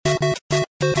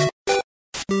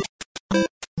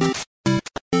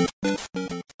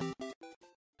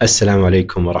السلام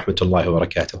عليكم ورحمة الله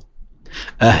وبركاته.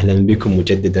 أهلا بكم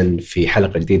مجددا في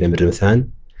حلقة جديدة من رمثان،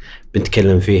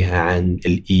 بنتكلم فيها عن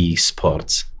الإي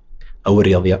سبورتس أو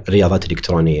الرياضات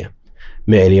الإلكترونية.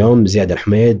 معي اليوم زياد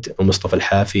الحميد ومصطفى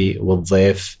الحافي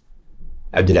والضيف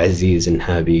عبد العزيز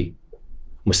النهابي،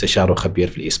 مستشار وخبير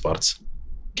في الإي سبورتس.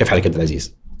 كيف حالك عبد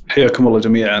العزيز؟ حياكم الله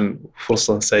جميعا،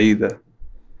 فرصة سعيدة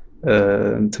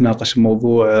نتناقش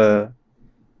موضوع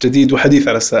جديد وحديث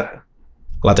على الساحة.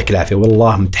 الله يعطيك العافية،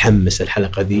 والله متحمس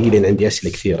الحلقة ذي لأن عندي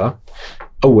أسئلة كثيرة.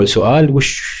 أول سؤال،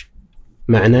 وش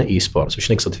معنى إي سبورتس؟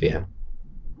 وش نقصد فيها؟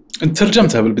 أنت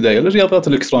ترجمتها بالبداية الرياضات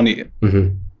الإلكترونية،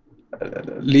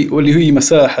 واللي هي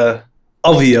مساحة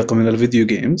أضيق من الفيديو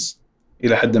جيمز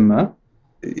إلى حد ما،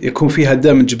 يكون فيها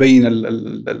دمج بين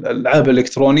الألعاب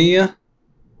الإلكترونية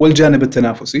والجانب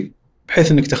التنافسي،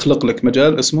 بحيث أنك تخلق لك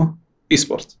مجال اسمه إي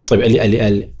سبورت. طيب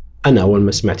أنا أول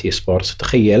ما سمعت إي سبورتس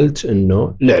تخيلت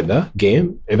إنه لعبة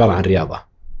جيم عبارة عن رياضة،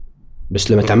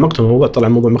 بس لما تعمقت في الموضوع طلع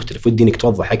موضوع مختلف. ودي إنك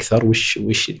توضح أكثر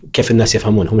وش كيف الناس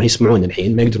يفهمون، هم يسمعون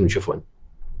الحين ما يقدرون يشوفون.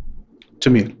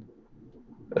 جميل.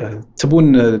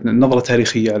 تبون نظرة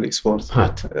تاريخية على الإي سبورت؟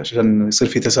 هات. عشان يصير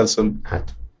في تسلسل.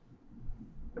 هات.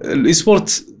 الإي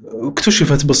سبورت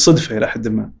اكتشفت بالصدفة إلى حد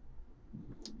ما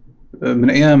من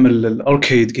أيام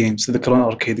الأركيد جيمز. تذكرون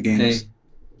أركيد جيمز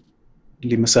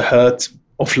اللي مساحات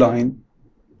أوفلاين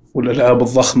والألعاب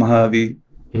الضخمة هذه.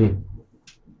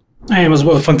 أي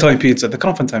مزبوط. فانتاين بيتزا،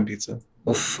 تذكرون فانتاين بيتزا؟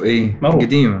 أوف أي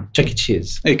قديمة. تشيك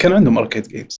تشيز. أي كان عندهم أركيد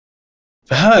جيمز.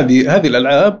 فهذه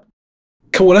الألعاب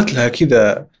كونت لها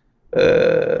كذا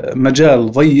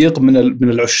مجال ضيق من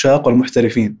العشاق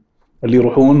والمحترفين اللي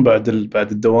يروحون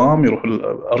بعد الدوام، يروحوا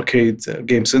الأركيد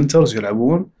جيم سنترز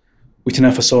يلعبون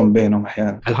ويتنافسون بينهم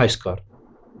أحيانا على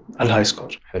الهاي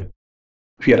سكور. حلو.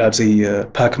 في ألعاب زي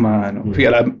باكمان وفي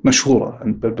ألعاب مشهورة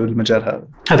بالمجال هذا.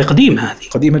 هذه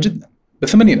قديمة جدا،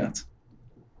 بالثمانينات،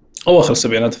 أواخر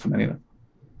السبعينات والثمانينات.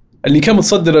 اللي كان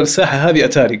متصدر الساحة هذه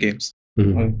أتاري جيمز.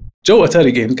 جو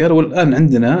أتاري جيمز قالوا الآن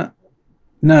عندنا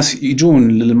ناس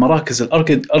يجون للمراكز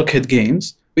الأركيد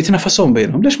جيمز ويتنافسون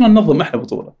بينهم، ليش ما ننظم إحنا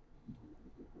بطولة؟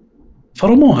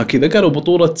 فرموها كذا، قالوا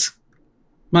بطولة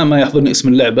ما يحضرني اسم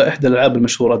اللعبة، إحدى الألعاب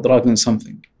المشهورة دراجون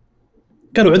سامثينج.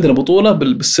 قالوا عندنا بطولة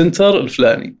بالسنتر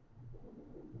الفلاني،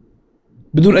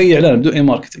 بدون أي إعلان، بدون أي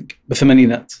ماركتينج،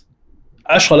 بالثمانينات.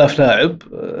 10,000 لاعب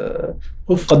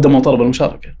قدموا طلب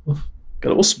المشاركة.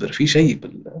 قالوا أصبر، في شيء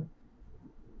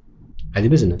هذه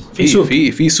بزنس،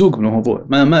 في سوق من الموضوع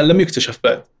ما لم يكتشف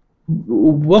بعد.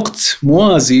 ووقت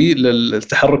موازي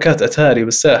للتحركات أتاري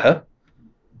بالساحة،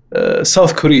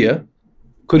 ساوث كوريا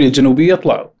الجنوبية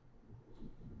طلعوا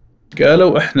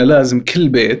قالوا إحنا لازم كل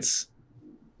بيت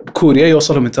بكوريا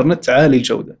يوصلهم إنترنت عالي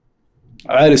الجودة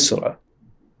عالي السرعة.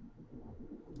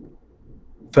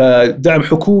 فدعم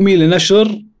حكومي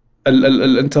لنشر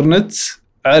الإنترنت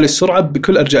عالي السرعة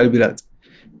بكل أرجاء البلاد.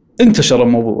 انتشر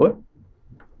الموضوع،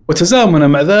 وتزامنا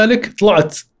مع ذلك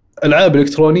طلعت ألعاب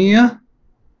إلكترونية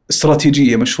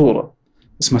استراتيجية مشهورة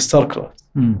اسمها ستاركرافت.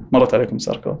 مرت عليكم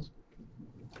ستاركرافت؟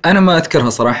 أنا ما أذكرها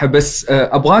صراحة، بس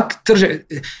أبغاك ترجع.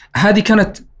 هذه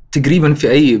كانت تقريبا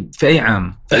في أي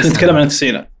عام؟ احنا نتكلم عن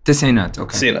التسعينات.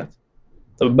 أوكي. التسعينات.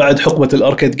 طب بعد حقبة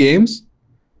الأركيد جيمز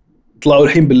طلعوا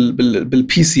الحين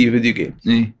بالبي سي فيديو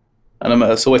جيم. أنا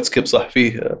ما سويت سكيب صح،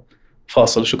 فيه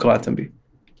فاصل، شكرا على التنبيه.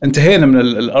 انتهينا من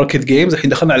الأركيد جيمز، الحين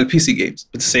دخلنا على البي سي جيمز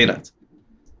بالتسعينات.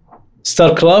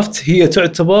 ستاركرافت هي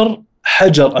تعتبر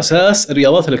حجر أساس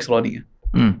الرياضات الإلكترونية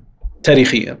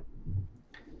تاريخيا.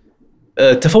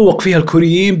 تفوق فيها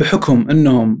الكوريين بحكم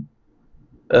أنهم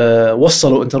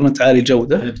وصلوا إنترنت عالي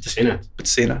جودة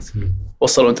بالتسعينات.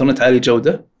 وصلوا إنترنت عالي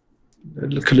جودة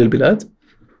لكل البلاد.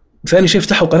 وثاني شيء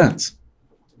فتحوا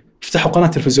قناة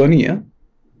تلفزيونية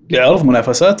لعرض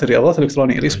منافسات الرياضات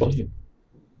الإلكترونية الإيسبورت.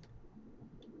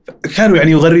 كانوا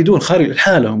يعني يغردون خارج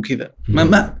حالهم كذا.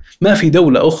 ما في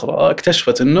دولة أخرى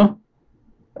اكتشفت أنه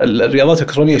الرياضات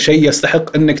الإلكترونية شيء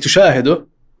يستحق أنك تشاهده،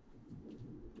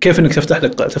 كيف أنك تفتح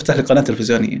لك قناة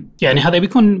تلفزيونية. يعني هذا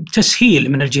بيكون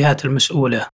تسهيل من الجهات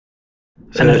المسؤولة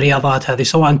عن الرياضات هذه،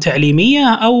 سواء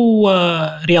تعليمية أو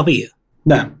رياضية.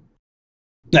 نعم،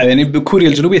 يعني بكوريا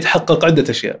الجنوبية تحقق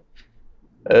عدة أشياء.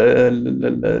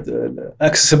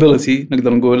 accessibility،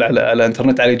 نقدر نقول على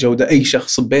إنترنت عالي جودة، أي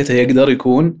شخص ببيته يقدر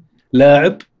يكون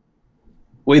لاعب.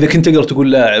 وإذا كنت تقدر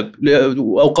تقول لاعب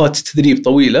وأوقات تدريب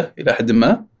طويلة إلى حد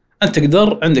ما، أنت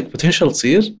تقدر عندك potential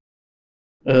تصير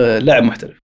لاعب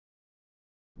محترف.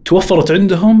 توفرت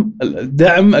عندهم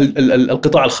دعم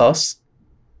القطاع الخاص،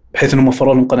 بحيث أنهم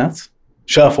وفروا لهم قناة،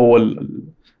 شافوا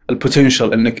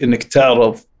البوتنشل إنك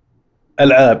تعرض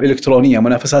ألعاب إلكترونية،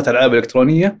 منافسات ألعاب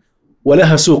إلكترونية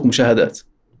ولها سوق مشاهدات،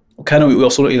 وكانوا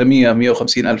يوصلوا إلى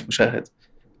 100-150 ألف مشاهد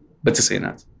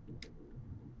بالتسعينات.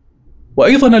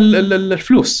 وايضا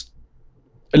الفلوس.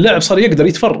 اللاعب صار يقدر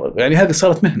يتفرغ، يعني هذه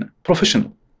صارت مهنه بروفيشنال.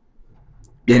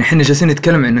 يعني احنا جالسين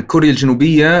نتكلم عن كوريا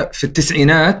الجنوبيه في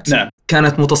التسعينات نعم.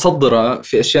 كانت متصدره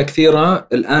في اشياء كثيره،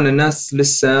 الان الناس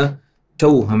لسه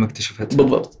توها ما اكتشفتها.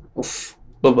 بالضبط.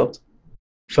 بالضبط.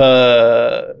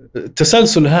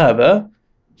 فالتسلسل هذا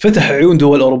فتح عيون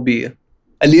دول أوروبية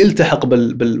اللي التحق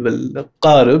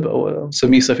بالقارب أو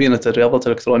نسميه سفينة الرياضات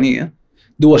الإلكترونية،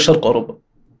 دول شرق أوروبا.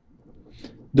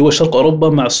 دول شرق أوروبا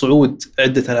مع صعود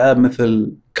عدة ألعاب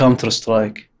مثل كاونتر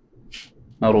سترايك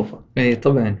معروفة. اي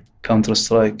طبعا كاونتر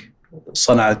سترايك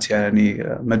صنعت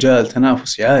يعني مجال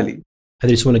تنافسي عالي. هذا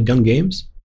اللي يسمونه الجن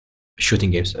جيمز،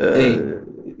 الشوتينج جيمز.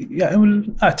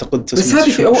 يعني أعتقد بس هذه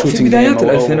في بدايات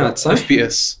الألفينات صح؟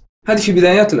 FPS. هذه في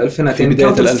بدايات الألفينات، يعني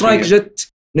كاونتر سترايك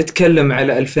جت نتكلم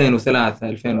على 2003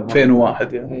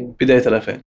 2001 يعني بداية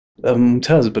 2000.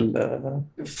 ممتاز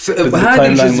هذه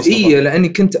الجزئية لأني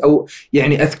كنت أو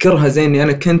يعني أذكرها زي إني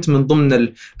أنا كنت من ضمن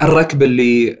الركب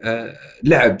اللي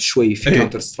لعب شوي في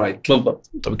كاونتر سترايك. بالضبط.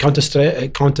 طب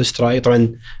كاونتر سترايك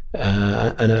طبعا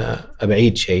أنا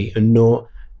أبعيد شيء إنه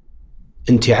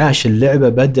انتعاش اللعبة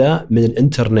بدأ من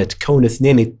الإنترنت، كون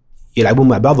اثنين يلعبون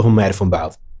مع بعض وهم ما يعرفون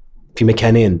بعض في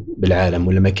مكانين بالعالم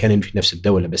ولا مكانين في نفس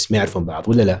الدولة بس ما يعرفون بعض،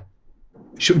 ولا لا؟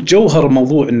 شو جوهر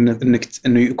الموضوع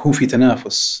إنه يكون في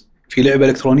تنافس في لعبة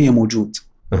إلكترونية موجود.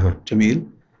 جميل،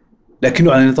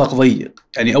 لكنه على نطاق ضيق.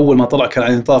 يعني أول ما طلع كان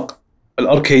على نطاق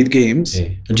الأركيد جيمز.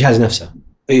 الجهاز نفسه.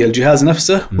 الجهاز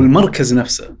نفسه والمركز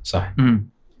نفسه. صح.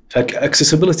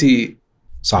 فاكسسبيليتي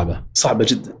صعبة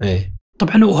جدا.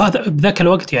 طبعا وهذا بذاك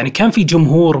الوقت يعني كان في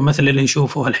جمهور مثل اللي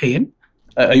نشوفه الحين.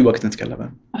 أي وقت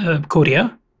نتكلم عنه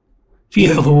بكوريا في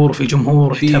حضور، في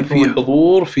جمهور، في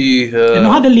حضور، في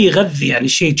لأنه هذا اللي يغذي يعني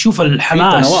الشيء، تشوف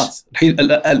الحماس. الحين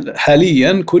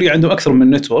حاليا كوريا عندهم أكثر من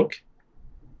نتورك.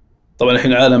 طبعا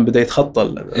الحين العالم بدأ يتخطى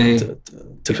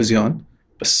التلفزيون،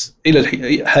 بس إلى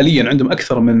الحين حاليا عندهم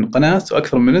أكثر من قناة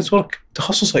وأكثر من نتورك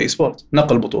تخصصها إي سبورت،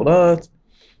 نقل بطولات،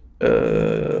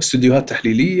 استوديوهات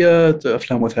تحليلية،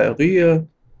 أفلام وثائقية،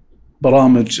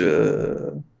 برامج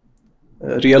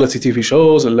رياليتي تي في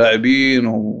شوز،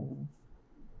 اللاعبين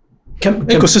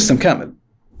ايكو سيستم كامل.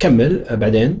 كمل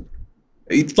بعدين.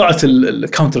 طلعت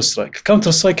الكاونتر سترايك.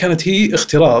 الكاونتر سترايك كانت هي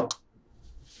اختراق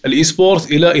الاي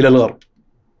سبورت الى الغرب،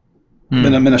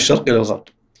 من الشرق الى الغرب.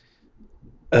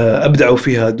 ابدعوا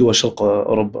فيها دول شرق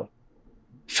اوروبا،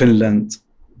 فنلند،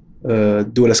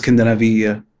 الدول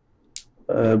الاسكندنافيه.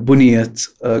 بنيت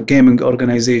جيمنج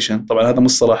اورجانيزيشن. طبعا هذا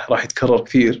مصطلح راح يتكرر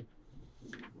كثير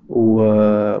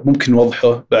وممكن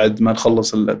نوضحه بعد ما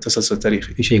نخلص التسلسل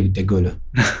التاريخي. في شيء بدي أقوله.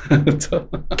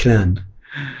 كلان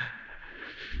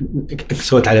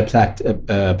سويت على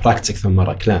براكتس أكثر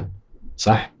مرة. كلان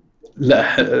صح؟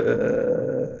 لا،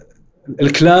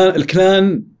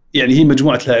 الكلان يعني هي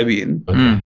مجموعة لاعبين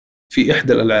في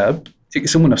إحدى الألعاب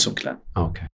يسمون نفسهم كلان.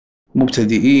 أوكي.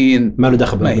 مبتدئين، ما له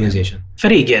دخل بالأورجانيزيشن.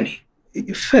 فريق يعني.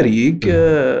 فريق،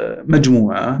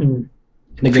 مجموعة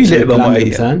في لعبة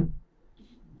معينة.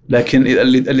 لكن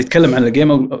اللي يتكلم عن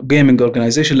الجيمنج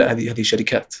اورجانيزيشن لا، هذه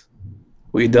شركات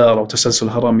وإدارة وتسلسل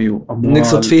هرمي وأموال.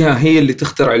 نقصد فيها هي اللي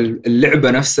تخترع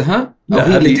اللعبة نفسها أو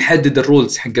هي اللي تحدد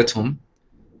الرولز حقتهم؟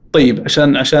 طيب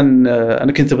عشان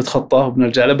أنا كنت بتخطاه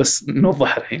وبنرجع له، بس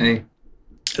نوضح الحين.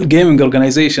 الجيمنج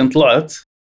اورجانيزيشن طلعت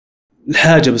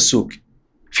الحاجة بالسوق،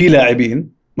 في لاعبين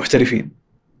محترفين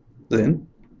زين،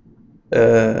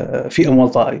 في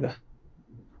أموال طائلة،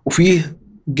 وفيه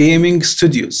جيمينج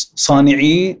ستوديوز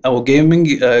صانعي أو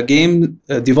جيم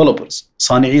ديفلوبرز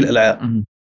صانعي الألعاب.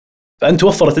 فأنت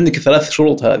وفرت عندك الثلاث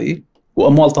شروط هذه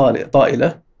وأموال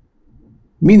طائلة.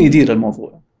 مين يدير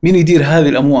الموضوع؟ مين يدير هذه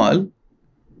الأموال؟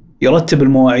 يرتب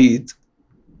المواعيد،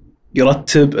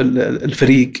 يرتب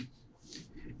الفريق،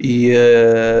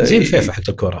 زي الفيفا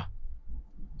حتى الكرة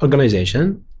organization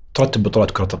ترتب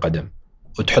بطولات كرة القدم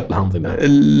وتحط لها انظمة.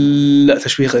 لا،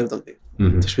 تشبيه غير دقيق.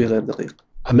 تشبيه غير دقيق.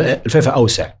 الفيفا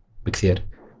أوسع بكثير.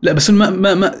 لا بس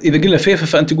ما إذا قلنا فيفا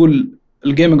فأنت تقول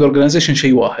الجيمنج اورجانيزيشن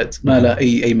شيء واحد ما له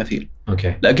أي مثيل.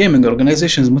 أوكي. لا، جيمنج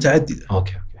اورجانيزيشنز متعددة.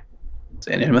 أوكي.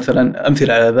 يعني مثلا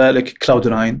أمثلة على ذلك كلاود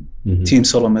 9، تيم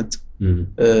سولوميد،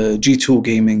 G2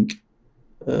 جيمنج،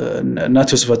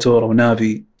 ناتوس فاتورا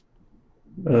ونافي،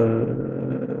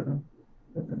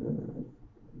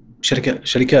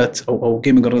 شركات أو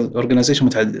جيمنج اورجانيزيشن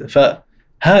متعددة.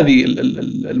 فهذه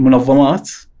المنظمات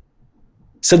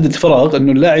سدت فراغ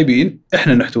إنه اللاعبين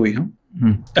إحنا نحتويهم،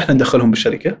 إحنا ندخلهم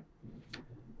بالشركة،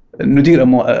 ندير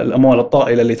الأموال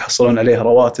الطائلة اللي يتحصلون عليها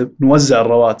رواتب، نوزع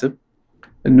الرواتب،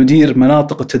 ندير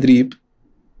مناطق التدريب،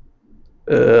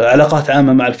 علاقات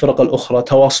عامة مع الفرق الأخرى،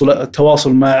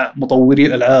 تواصل مع مطوري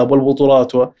الألعاب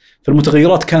والبطولات.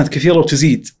 فالمتغيرات كانت كثيرة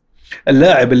وتزيد.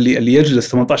 اللاعب اللي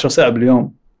يجلس 18 ساعة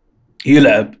باليوم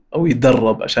يلعب أو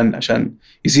يتدرب عشان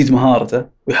يزيد مهارته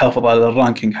ويحافظ على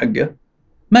الرانكينج حقه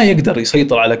ما يقدر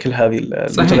يسيطر على كل هذه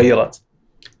المتغيرات.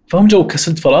 فهم جو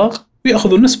كسد فراغ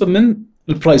ويأخذوا نسبة من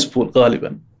البرايس بول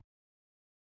غالبا.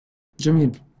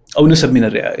 جميل. أو نسب من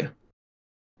الرعاية.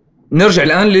 نرجع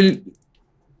الآن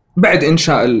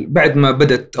بعد ما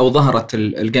بدت أو ظهرت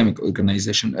الجيمنج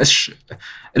أورجانيزيشن، إيش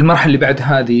المرحلة اللي بعد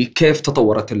هذه؟ كيف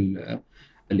تطورت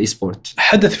الإي سبورت؟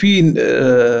 حدث فيه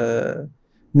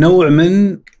نوع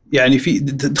من يعني في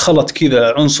دخلت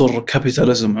كذا عنصر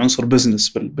كابيتاليزم، عنصر بزنس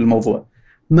بالموضوع.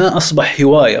 ما أصبح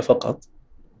هواية فقط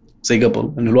زي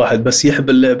قبل إنه الواحد بس يحب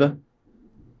اللعبة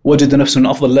وجد نفسه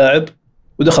إنه أفضل لاعب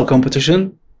ودخل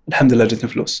كومبيتيشن الحمد لله جتني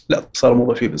فلوس. لا، صار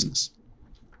الموضوع فيه بزنس.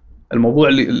 الموضوع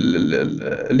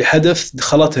اللي حدث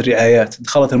دخلت الرعايات،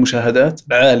 دخلت المشاهدات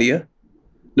العالية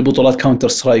لبطولات كاونتر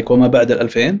سترايك وما بعد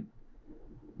 2000،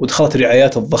 ودخلت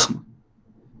الرعايات الضخمة.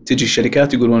 تيجي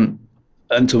الشركات يقولون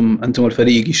أنتم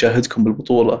الفريق يشاهدكم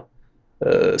بالبطولة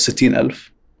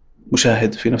 60,000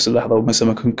 مشاهد في نفس اللحظة، وما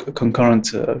يسمى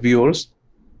concurrent viewers.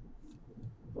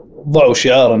 ضعوا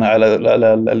شعارنا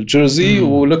على الجيرزي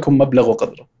ولكم مبلغ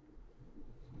وقدره.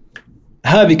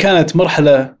 هذه كانت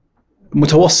مرحلة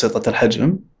متوسطة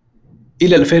الحجم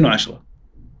إلى 2010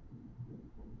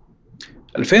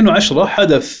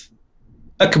 حدث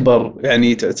أكبر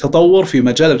يعني تطور في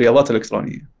مجال الرياضات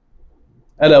الإلكترونية،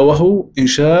 ألا وهو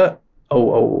إنشاء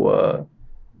أو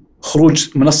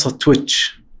خروج منصة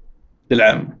تويتش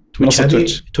للعامة. منصة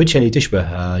تويتش اللي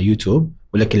تشبه يوتيوب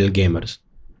ولكن للجيمرز.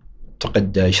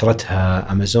 أعتقد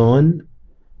شرتها أمازون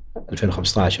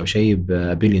 2015 أو شيء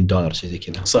 $1 بليون زي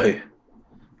كذا. صحيح،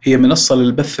 هي منصة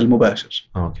للبث المباشر.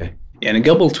 أوكي. يعني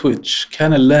قبل تويتش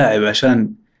كان اللاعب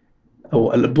عشان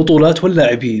أو البطولات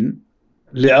واللاعبين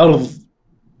لعرض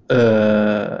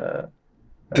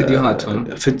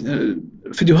فيديوهاتهم،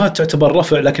 فيديوهات تعتبر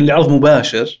رفع، لكن لعرض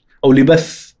مباشر أو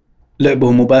لبث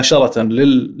لعبهم مباشرة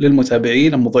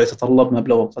للمتابعين الموضوع يتطلب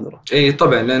مبلغ وقدره. اي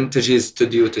طبعا، لأن تجهيز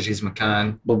استوديو، تجهيز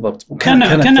مكان. بالضبط.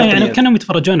 كانوا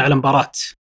يتفرجون على مباراة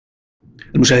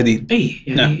المشاهدين. اي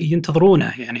يعني نعم.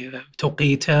 ينتظرونه يعني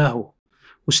توقيته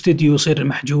واستوديو يصير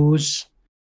محجوز.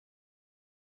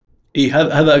 اي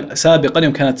هذا سابقا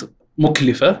يوم كانت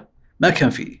مكلفة ما كان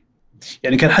فيه،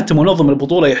 يعني كان حتى منظم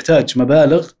البطولة يحتاج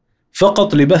مبالغ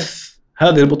فقط لبث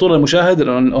هذه البطولة المشاهد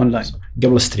اونلاين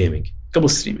قبل ستريمينج.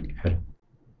 حلو.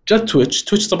 جت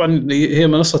تويتش طبعا هي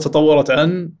منصة تطورت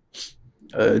عن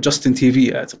جاستن تي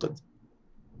في، اعتقد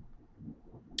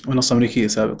منصة امريكية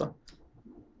سابقا.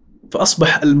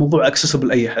 فاصبح الموضوع اكسسبل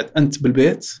لاي احد. انت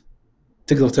بالبيت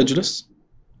تقدر تجلس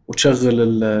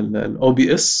وتشغل الاو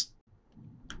بي اس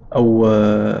او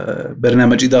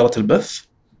برنامج إدارة البث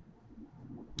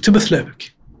وتبث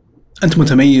لعبك. انت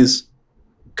متميز،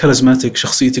 كاريزماتيك،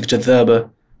 شخصيتك جذابة،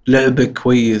 لعبك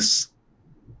كويس،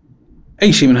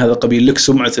 اي شيء من هذا القبيل، لك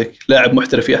سمعتك، لاعب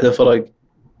محترف في احد الفرق،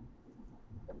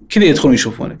 كذا يدخلون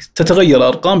يشوفونك. تتغير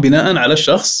ارقام بناء على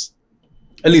الشخص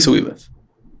اللي يسوي بث.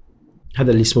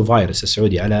 هذا اللي اسمه فايروس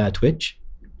السعودي على تويتش،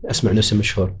 اسمع نفسه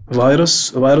مشهور.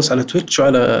 فايروس على تويتش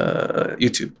وعلى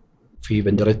يوتيوب. في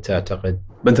بندريتا اعتقد.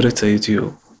 بندريتا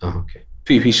يوتيوب. اوكي.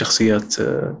 في شخصيات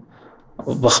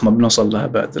ضخمة بنوصل لها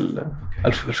بعد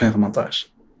 2018.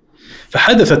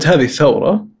 فحدثت هذه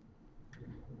الثورة،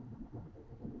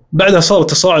 بعدها صار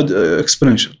تصاعد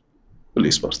اكسبوننشال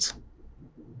بالاي سبورت.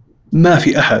 ما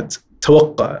في أحد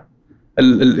توقع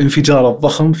الانفجار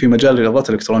الضخم في مجال الرياضات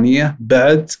الإلكترونية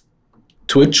بعد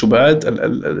تويتش وبعد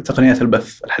تقنيات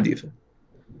البث الحديثة.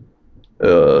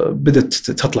 بدأت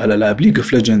تطلع الألعاب ليج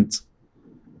اوف ليجند،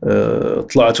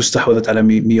 طلعت واستحوذت على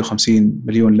 150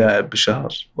 مليون لاعب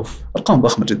بالشهر. أرقام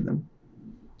ضخمة جدا.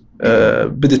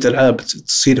 بدأت ألعاب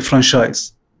تصير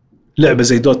فرانشايز. لعبة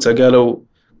زي دوتا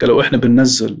قالوا إحنا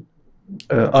بننزل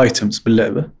آيتمز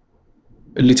باللعبة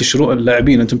اللي تشترون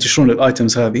اللاعبين، أنتم تشترون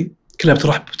الآيتمز هذه كلها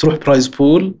بتروح برايز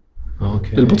بول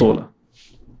للبطولة.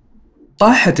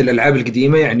 طاحت الألعاب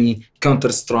القديمة يعني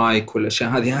كاونتر سترايك والأشياء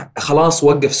هذه خلاص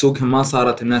وقف سوقها، ما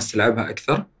صارت الناس تلعبها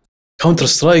أكثر. كاونتر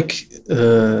سترايك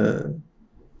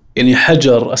يعني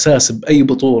حجر أساس بأي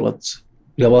بطولة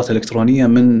رياضات إلكترونية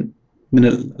من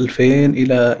 2000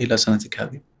 إلى سنتك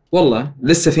هذه. والله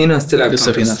لسه في ناس تلعب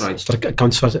كاونتر سترايك.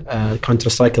 كاونتر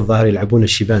سترايك الظاهر يلعبون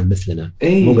الشيبان مثلنا.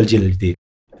 مو بالجيل الجديد.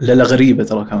 لا غريبة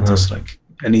ترى كاونتر سترايك.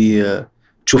 يعني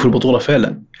تشوف البطولة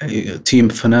فعلا يعني تيم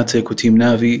فناتيك وتيم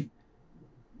نافي،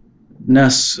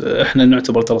 ناس احنا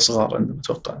نعتبر ترى صغار عندنا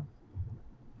أتوقع.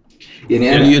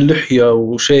 يعني اللحية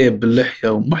وشيب اللحية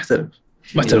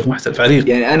ومحترف عريق.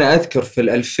 يعني أنا أذكر في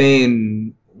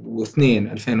 2002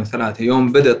 2003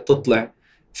 يوم بدأت تطلع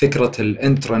فكرة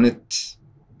الانترنت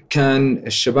كان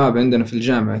الشباب عندنا في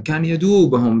الجامعة كان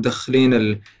يدوبهم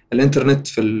دخلين الانترنت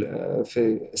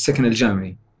في السكن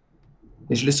الجامعي،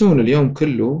 يجلسون اليوم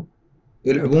كله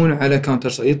يلعبون على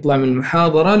كاونتر، يطلع من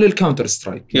المحاضرة للكاونتر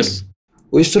سترايك يس،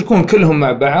 ويشتركون كلهم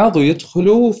مع بعض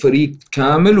ويدخلوا فريق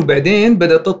كامل. وبعدين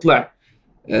بدأت تطلع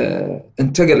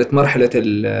انتقلت مرحلة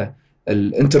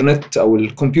الانترنت او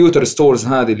الكمبيوتر ستورز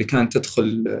هذه اللي كانت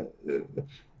تدخل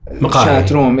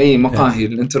شات روم، اي مقاهي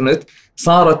الانترنت،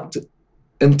 صارت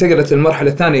انتقلت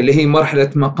للمرحلة الثانية اللي هي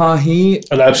مرحلة مقاهي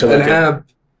ألعاب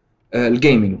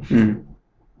الجيمينج.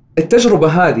 التجربة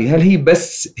هذه هل هي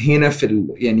بس هنا في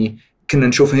يعني كنا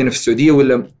نشوفها هنا في السعودية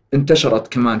ولا انتشرت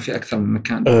كمان في أكثر من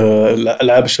مكان؟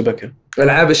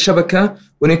 ألعاب الشبكة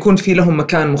وأن يكون في لهم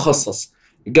مكان مخصص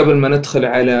قبل ما ندخل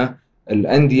على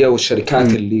الأندية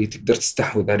والشركات اللي تقدر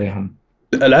تستحوذ عليهم.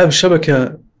 ألعاب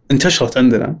الشبكة انتشرت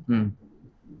عندنا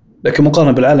لكن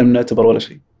مقارنة بالعالم نعتبر ولا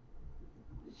شيء.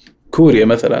 كوريا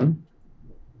مثلا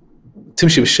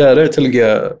تمشي بالشارع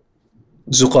تلقى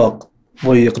زقاق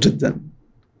ضيق جدا،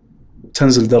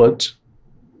 تنزل درج،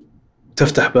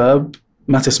 تفتح باب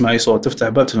ما تسمع أي صوت، تفتح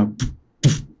باب تسمع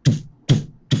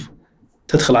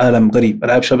تدخل عالم غريب.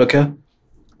 ألعاب شبكة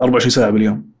 24 ساعة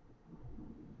باليوم،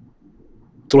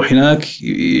 تروح هناك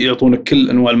يعطونك كل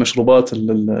أنواع المشروبات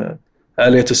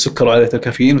عالية السكر وعالية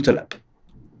الكافيين وتلعب.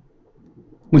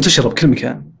 منتشرة بكل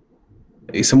مكان،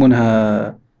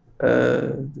 يسمونها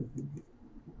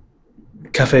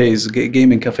كافيز،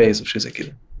 جيمينج كافيز وشي زي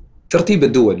كذا. ترتيب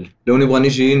الدول لو نبغى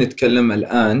نجي نتكلم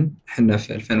الآن حنا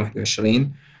في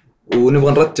 2021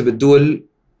 ونبغى نرتب الدول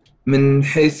من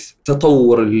حيث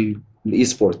تطور الإي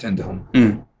سبورت عندهم.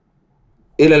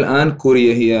 إلى الآن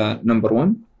كوريا هي نمبر 1،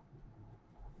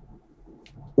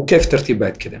 وكيف ترتيب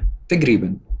بعد كذا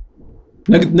تقريبا؟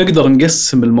 نقدر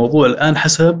نقسم الموضوع الآن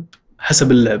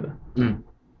حسب اللعبة.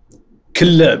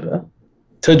 كل لعبة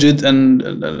تجد أن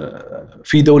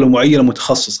في دولة معينة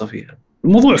متخصصة فيها.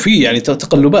 الموضوع فيه يعني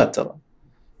تقلبات ترى.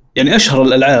 يعني أشهر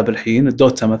الألعاب الحين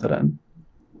الدوتا مثلا،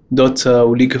 دوتا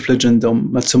وليج اوف ليجند أو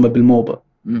ما تسمى بالموبا،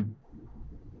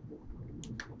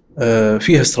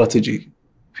 فيها استراتيجي،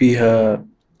 فيها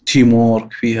تيم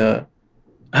وورك، فيها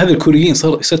هذه الكوريين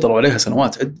سيطروا عليها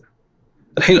سنوات عدة.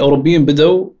 الحين الأوروبيين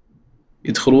بدأوا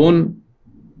يدخلون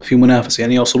في منافسة،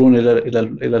 يعني يوصلون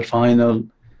إلى الفاينل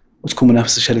وتكون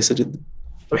منافسة شرسة جدا.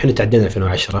 وإحنا تعدينا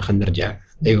 2010، خلينا نرجع.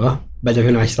 أيوة بعد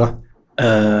 2010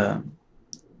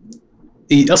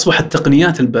 أصبحت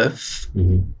تقنيات البث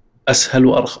أسهل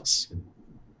وأرخص.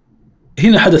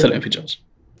 هنا حدث الانفجار.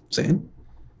 زين،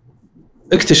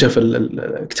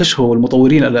 اكتشفوا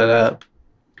المطورين الألعاب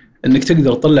أنك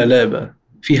تقدر تطلع لعبة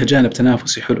فيها جانب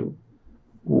تنافسي حلو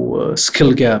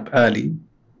وسكيل جاب عالي،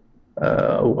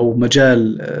 أو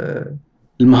مجال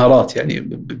المهارات، يعني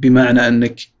بمعنى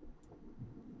أنك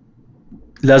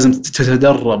لازم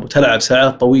تتدرب وتلعب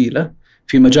ساعات طويلة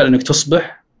في مجال أنك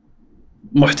تصبح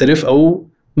محترف أو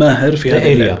ماهر في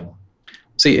هذه اللعبة،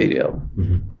 زي أي رياضة.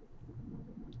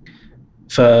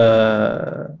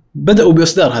 فبدأوا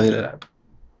بإصدار هذه الألعاب،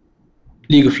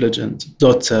 ليج اوف ليجند،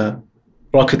 دوتا،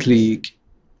 روكت ليج.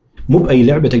 مو بأي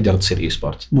لعبة تقدر تصير إي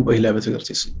سبورت، مو بأي لعبة تقدر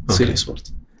تصير إي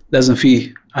سبورت، لازم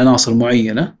فيه عناصر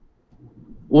معينة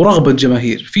ورغبة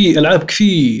جماهير. في ألعاب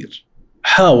كثير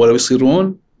حاولوا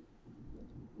يصيرون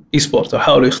إي سبورت، أو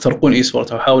حاولوا يخترقون إي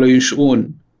سبورت، أو حاولوا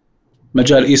ينشؤون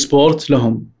مجال إي سبورت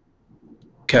لهم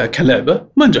كلعبة،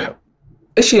 ما نجحوا.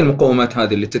 إيش هي المقومات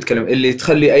هذه اللي تتكلم اللي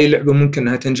تخلي أي لعبة ممكن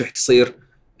أنها تنجح تصير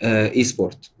إي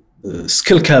سبورت؟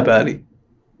 سكيل كاب عالي،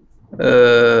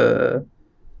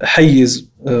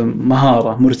 حيز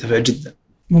مهارة مرتفع جدا،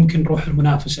 ممكن روح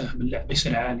المنافسة باللعبة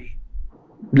يصير عالي.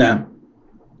 نعم،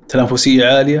 تنافسية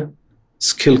عالية،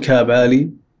 سكيل كاب عالي.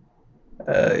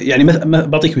 يعني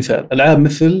بعطيك مثال، ألعاب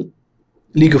مثل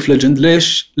ليج اوف ليجند،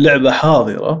 ليش لعبة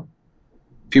حاضرة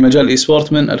في مجال الإي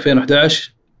سبورت من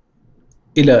 2011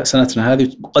 إلى سنتنا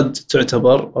هذه قد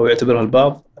تعتبر أو يعتبرها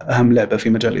البعض أهم لعبة في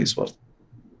مجال الإي سبورت.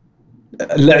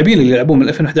 اللاعبين اللي يلعبون من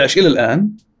 2011 إلى الآن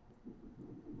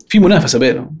في منافسة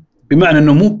بينهم، بمعنى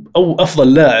أنه مو أو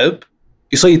أفضل لاعب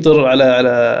يسيطر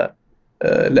على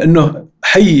لأنه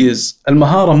حيز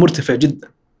المهارة مرتفع جدا.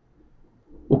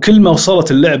 وكل ما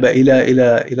وصلت اللعبة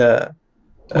إلى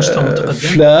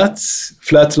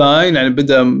فلات لاين، يعني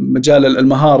بدأ مجال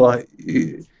المهارة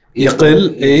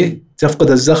يقل،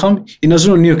 تفقد الزخم،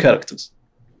 ينزلون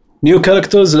نيو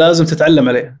كاركترز لازم تتعلم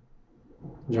عليها.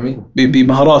 جميل.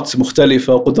 بمهارات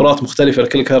مختلفة وقدرات مختلفة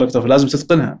لكل كاركتر، فلازم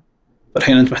تتقنها.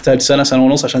 فالحين أنت محتاج سنة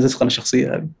ونص عشان تتقن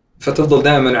الشخصية هذه. فتفضل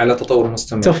دائما على تطور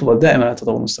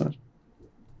مستمر.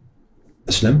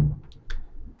 أسلم.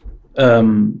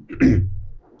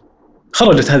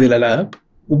 خرجت هذه الألعاب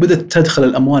وبدأت تدخل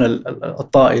الأموال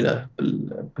الطائلة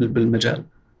بالمجال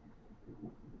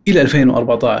إلى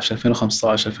 2014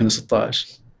 2015 2016.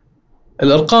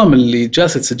 الأرقام اللي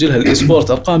جالسة تسجلها الإي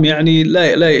سبورت أرقام يعني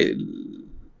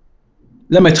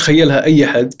لما يتخيلها أي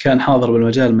حد كان حاضر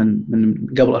بالمجال من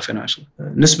قبل 2010.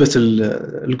 نسبة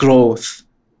الجروث،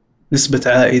 نسبة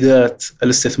عائدات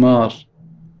الاستثمار،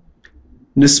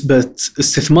 نسبة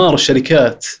استثمار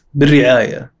الشركات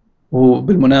بالرعاية،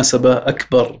 وبالمناسبة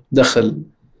أكبر دخل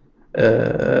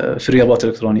في الرياضات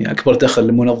الإلكترونية، أكبر دخل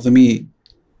لمنظمي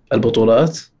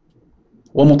البطولات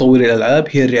ومطوري الألعاب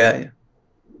هي الرعاية.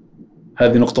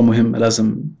 هذه نقطة مهمة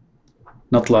لازم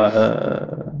نطلع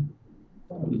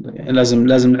يعني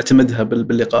لازم نعتمدها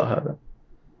باللقاء هذا.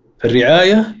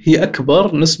 فالرعاية هي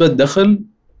أكبر نسبة دخل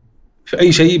في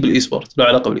أي شيء بالإي سبورت له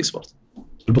علاقة بالإي سبورت.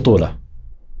 البطولة،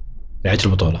 رعاية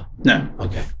البطولة. نعم.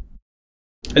 أوكي.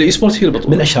 الإي سبورت هي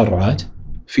البطولة. من أشهر الرعاة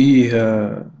فيه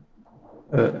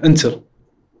انتل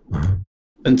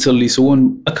اللي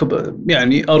يسوون أكبر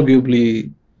يعني arguably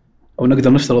أو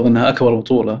نقدر نفترض أنها أكبر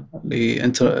بطولة اللي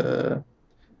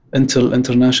انتل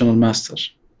انترناشونال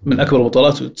ماستر، من أكبر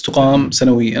بطولات تقام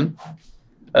سنويا.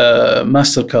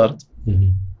 ماستر كارد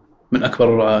من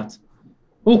أكبر الرعاة،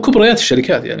 وكبريات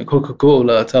الشركات يعني كوكا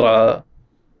كولا ترى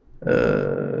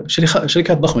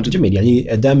شركات ضخمة جدا. جميل. يعني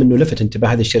دام أنه لفت انتباه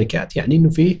هذه الشركات يعني أنه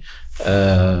في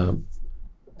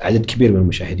عدد كبير من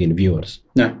المشاهدين فيورز.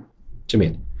 نعم.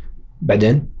 جميل.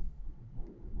 بعدين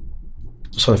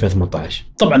وصل 2018.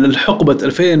 طبعا الحقبة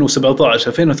 2017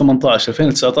 2018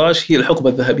 2019 هي الحقبة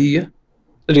الذهبية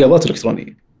للرياضات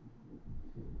الإلكترونية.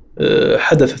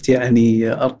 حدثت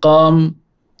يعني أرقام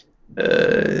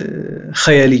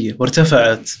خيالية،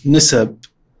 وارتفعت نسب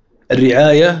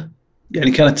الرعاية،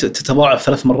 يعني كانت تتضاعف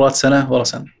 3 مرات سنة ورا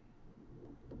سنة.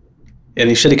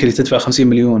 يعني الشركة اللي تدفع 50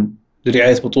 مليون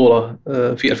لرعاية بطولة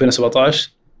في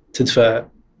 2017 تدفع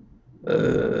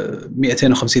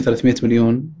 250-300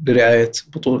 مليون لرعاية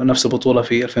بطولة نفس البطولة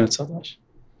في 2019.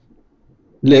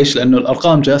 ليش؟ لأنه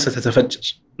الأرقام جالسة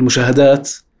تتفجر،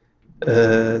 المشاهدات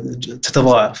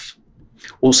تتضاعف.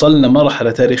 وصلنا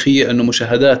مرحلة تاريخية أنه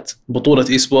مشاهدات بطولة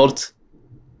إي سبورت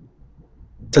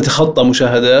تتخطى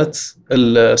مشاهدات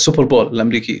السوبر بول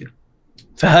الأمريكية.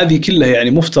 فهذه كلها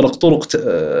يعني مفترق طرق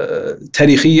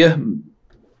تاريخية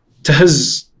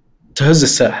تهز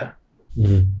الساحة.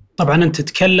 طبعا أنت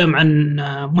تتكلم عن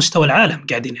مستوى العالم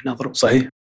قاعدين ننظر. صحيح.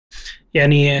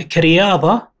 يعني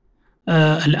كرياضة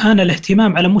الآن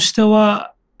الاهتمام على مستوى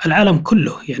العالم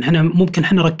كله. يعني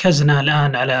احنا ركزنا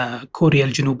الآن على كوريا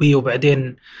الجنوبية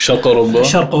وبعدين شرق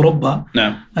أوروبا.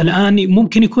 نعم. الآن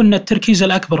ممكن يكون التركيز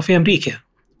الأكبر في أمريكا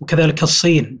وكذلك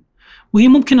الصين، وهي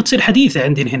ممكن تصير حديثة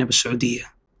عندنا هنا بالسعودية.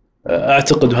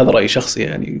 أعتقد هذا رأي شخصي،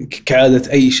 يعني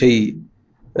كعادة أي شيء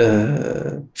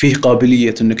فيه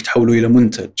قابلية أنك تحوله إلى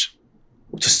منتج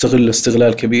وتستغل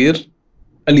استغلال كبير،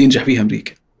 اللي ينجح فيه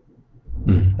أمريكا.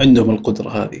 عندهم القدرة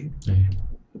هذه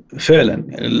فعلا.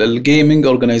 يعني الجيمينج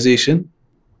أورجانيزيشن،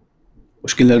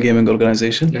 وش قلنا الجيمينج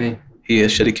أورجانيزيشن؟ هي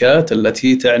الشركات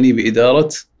التي تعني بإدارة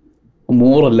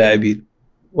أمور اللاعبين،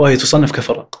 وهي تصنف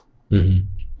كفرق.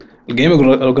 الجيمينج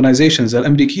أورجانيزيشنز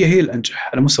الأمريكية هي الأنجح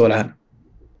على مستوى العالم.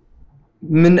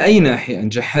 من أي ناحية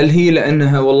أنجح؟ هل هي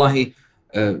لأنها والله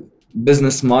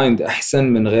بزنس مايند أحسن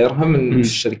من غيرها من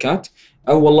الشركات،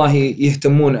 أو والله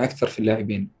يهتمون أكثر في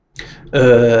اللاعبين؟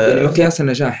 يعني مقياس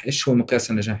النجاح، إيش هو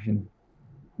مقياس النجاح هنا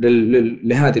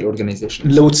لهذه الأورجانيزيشن؟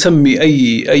 لو تسمي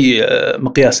أي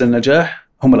مقياس للنجاح،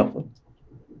 هم الأفضل.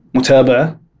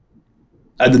 متابعة،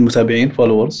 عدد متابعين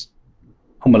فولورز،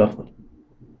 هم الأفضل.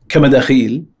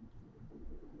 كمداخيل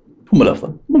هم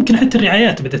الأفضل. ممكن حتى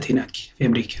الرعايات بدأت هناك في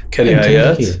أمريكا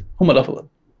كرعايات هم الأفضل.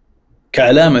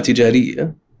 كعلامة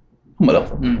تجارية هم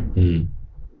الأفضل.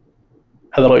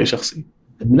 هذا رأي شخصي.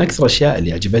 من أكثر الأشياء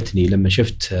اللي عجبتني لما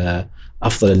شفت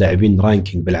أفضل اللاعبين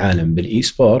رانكينج بالعالم بالإي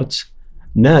سبورت،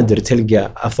 نادر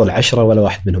تلقى أفضل 10 ولا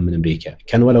واحد منهم من أمريكا.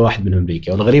 كان ولا واحد منهم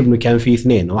أمريكا، والغريب إنه كان في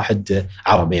 2، واحد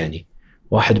عرب يعني،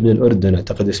 واحد من الأردن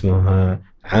أعتقد اسمه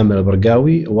عامر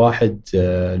البرقاوي، واحد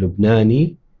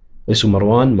لبناني اسمه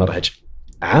مروان مرهج.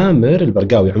 عامر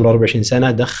البرقاوي عمره 24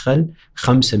 سنة دخل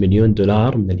 $5 مليون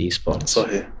من الإي سبورت.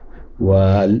 صحيح.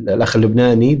 والأخ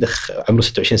اللبناني عمره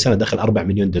 26 سنة دخل $4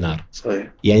 مليون.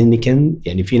 صحيح. يعني كان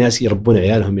يعني في ناس يربون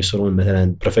عيالهم يصيرون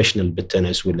مثلا بروفيشنال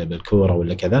بالتنس ولا بالكورة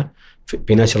ولا كذا،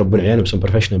 في ناس يربون عيالهم يصيرون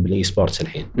بروفيشنال بالإي سبورتس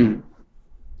الحين.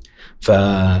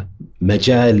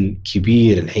 فمجال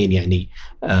كبير الحين. يعني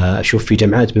أشوف في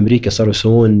جامعات بأمريكا صاروا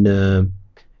يسوون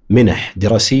منح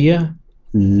دراسية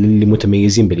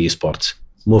للمتميزين بالإي سبورتس،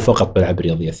 مو فقط بالألعاب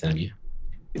الرياضية الثانية.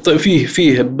 طيب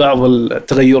فيه بعض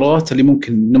التغيرات اللي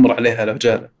ممكن نمر عليها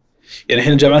العجالة. يعني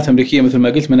الحين الجامعات الأمريكية مثل ما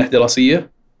قلت منح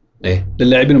دراسية ايه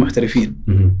للاعبين المحترفين.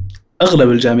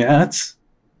 اغلب الجامعات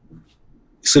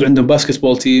يصير عندهم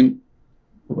باسكتبول تيم،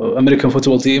 امريكان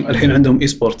فوتبول تيم، الحين عندهم اي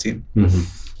سبورت تيم.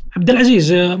 عبد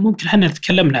العزيز، ممكن احنا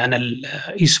تكلمنا عن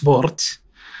الاي سبورت،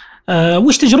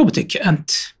 وش تجربتك انت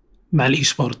مع الاي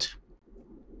سبورت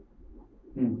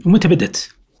ومتى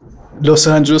بدت؟ لوس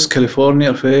أنجلوس كاليفورنيا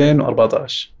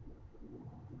 2014.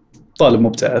 طالب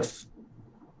مبتعث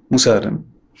مسالم،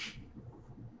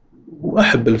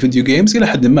 وأحب الفيديو جيمز إلى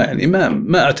حد ما، يعني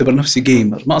ما أعتبر نفسي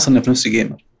جيمر، ما أصنف نفسي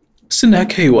جيمر، بس إنها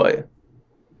كهواية.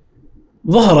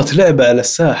 ظهرت لعبة على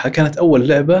الساحة، كانت أول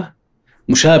لعبة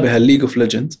مشابهة لليج اوف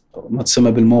ليجند، ما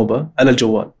تسمى بالموبا، على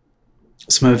الجوال،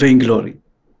 اسمها فينجلوري.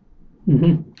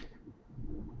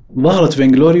 ظهرت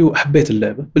فينجلوري وحبيت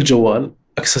اللعبة بالجوال،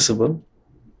 اكسسبل،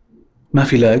 ما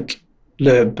في لاج،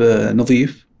 لعب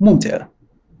نظيف ممتعة.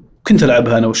 كنت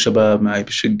ألعبها أنا والشباب معي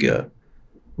بالشقة،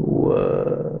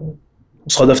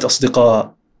 وصادفت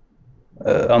أصدقاء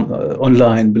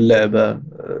أونلاين باللعبة،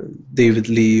 ديفيد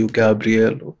لي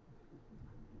وغابرييل.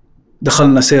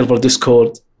 دخلنا سيرفر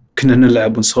ديسكورد، كنا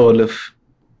نلعب ونسولف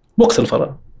وقت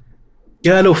الفراغ.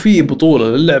 قالوا في بطولة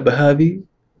للعبة هذه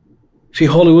في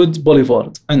هوليوود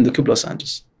بوليفارد عندك بلوس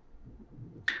أنجلوس.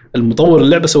 المطور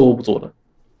اللعبة سووا بطولة،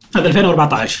 هذا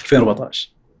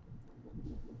 2014.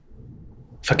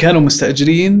 فكانوا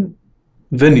مستأجرين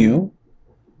فينيو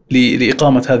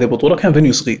لإقامة هذه البطولة. كان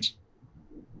فينيو صغير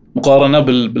مقارنة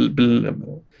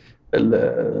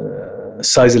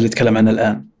السايز اللي يتكلم عنه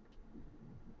الآن.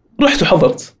 رحت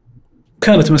وحضرت،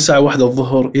 كانت من الساعة 1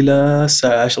 الظهر إلى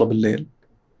الساعة 10 بالليل.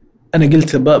 أنا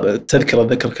قلت التذكرة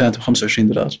أتذكر كانت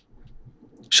 $25،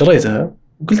 شريتها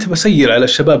وقلت بسير على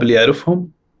الشباب اللي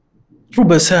يعرفهم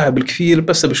ربع ساعة بالكثير،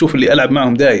 بس بشوف اللي ألعب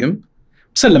معهم دايم،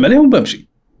 بسلم عليهم وبمشي.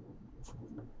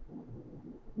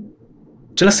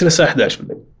 جلست إلى الساعة 11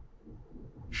 بالليل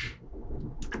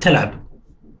تلعب،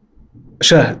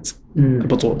 أشاهد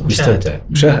البطولة،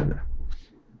 مشاهدة.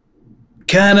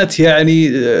 كانت يعني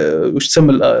وش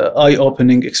تسمى الاي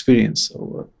اوبننج اكسبيرينس،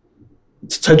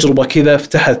 تجربة كذا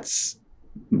فتحت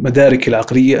مدارك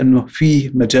العقلية انه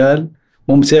فيه مجال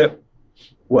ممتع.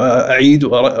 واعيد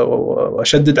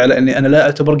واشدد على اني انا لا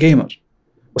اعتبر جيمر،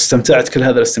 واستمتعت كل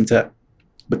هذا الاستمتاع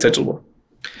بالتجربة.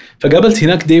 فقابلت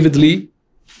هناك ديفيد لي،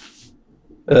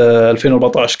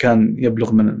 2014 كان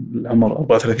يبلغ من العمر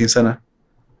 34 سنة.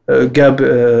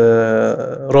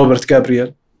 روبرت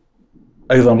غابرييل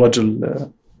أيضا رجل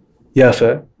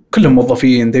يافع، كلهم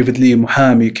موظفين. ديفيد لي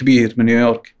محامي كبير من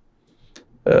نيويورك،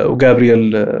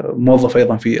 وغابرييل موظف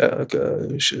أيضا في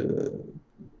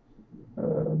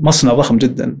مصنع ضخم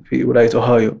جدا في ولاية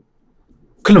أوهايو.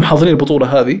 كلهم حاضرين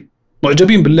البطولة هذه،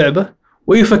 معجبين باللعبة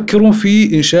ويفكرون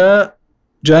في إنشاء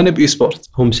جانب إي سبورت.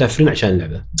 هم مسافرين عشان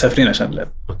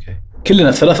اللعبة. أوكي.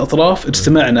 كلنا 3 أطراف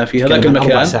اجتمعنا في هذاك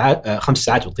المكان. 4 ساعات 5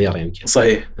 ساعات بالطيارة يمكن.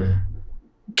 صحيح.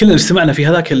 كلنا اجتمعنا في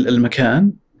هذاك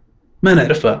المكان، ما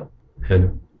نعرف بعض.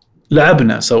 حلو.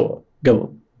 لعبنا سوا قبل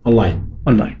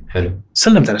أونلاين. حلو.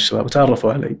 سلمت على الشباب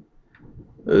وتعرفوا علي،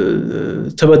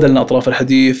 تبادلنا أطراف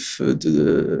الحديث،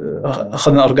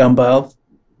 أخذنا أرقام بعض،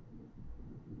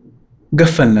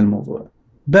 قفلنا الموضوع.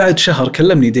 بعد شهر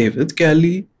كلمني ديفيد، قال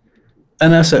لي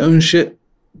أنا سأنشئ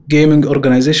جيمينج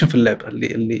أورجانيزيشن في اللعبة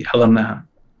اللي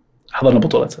حضرنا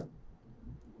بطولتها،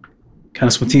 كان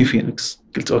اسمه تيم فينيكس.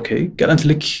 قلت أوكي. قال أنت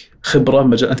لك خبرة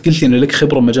أنت قلت لي إن لك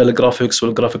خبرة مجال الجرافيكس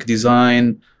والجرافيك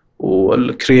ديزاين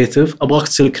والكرياتيف، أبغاك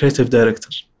تصير كرياتيف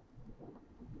دايركتور.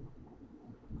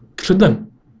 قلت له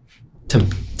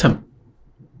تم.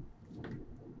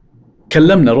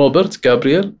 كلمنا روبرت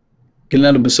غابرييل،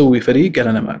 قلنا له بنسوي فريق، قال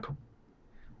أنا معكم.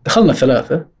 دخلنا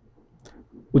 3،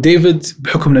 وديفيد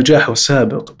بحكم نجاحه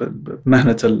السابق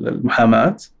بمهنة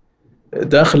المحاماة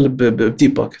داخل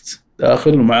بديب باكت،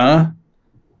 داخل ومعاه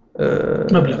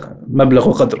مبلغ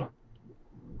وقدره.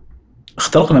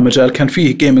 اخترقنا مجال كان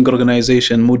فيه جيمينج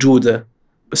أورجانيزيشن موجودة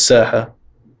بالساحة.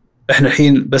 احنا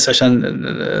الحين بس عشان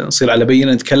نصير على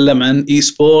بينة نتكلم عن اي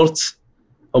سبورت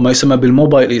او ما يسمى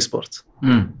بالموبايل اي سبورت،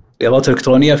 رياضات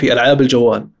الكترونية في العاب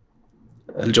الجوال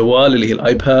اللي هي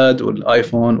الايباد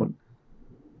والايفون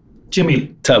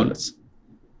جميل تابلت.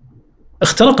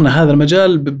 اخترقنا هذا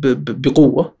المجال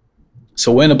بقوة،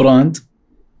 سوينا براند،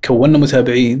 كونا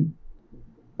متابعين.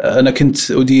 أنا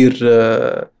كنت أدير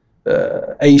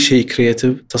أي شيء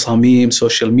كرياتيف، تصاميم،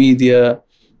 سوشيال ميديا،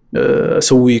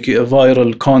 أسوي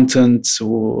فايرال كونتنت،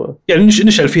 يعني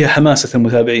نشعل فيها حماسة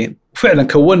المتابعين. وفعلا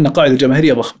كونا قاعدة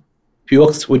جماهيرية ضخمة في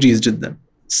وقت وجيز جدا.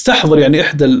 استحضر يعني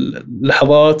إحدى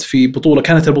اللحظات في بطولة،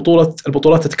 كانت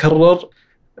البطولات تتكرر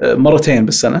 2 مرتين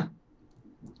بالسنة،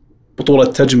 بطولة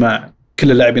تجمع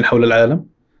كل اللاعبين حول العالم.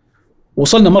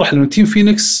 وصلنا مرحلة إنه تيم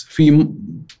فينيكس في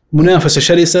منافسة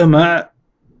شرسة مع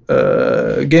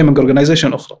جيمنج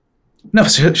اورجنايزيشن اخرى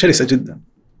نفس شرسه جدا.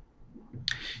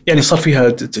 يعني صار فيها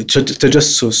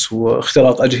تجسس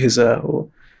واختراق اجهزه،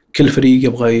 وكل فريق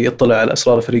يبغى يطلع على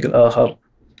اسرار الفريق الاخر.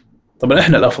 طبعا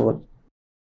احنا الافضل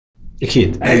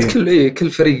اكيد. كل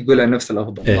فريق يقول عن نفس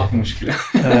الافضل، ما في مشكله.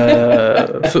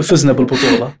 فزنا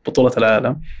بالبطوله، بطوله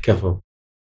العالم. كفو.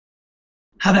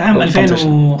 هذا عام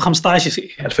 2015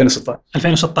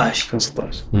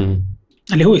 2016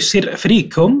 اللي هو يصير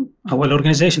فريقكم او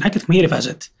الاورجنايزيشن حقتكم هي اللي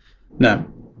فازت. نعم.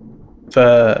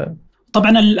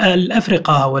 طبعا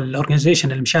الافرقه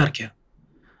والاورجنايزيشن المشاركه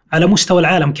على مستوى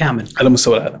العالم كامل، على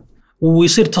مستوى العالم،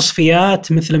 ويصير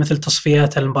تصفيات مثل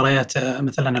تصفيات المباريات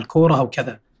مثلا الكوره او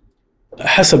كذا،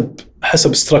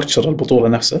 حسب ستراكشر البطوله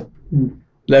نفسها.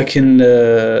 لكن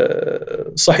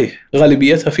صحيح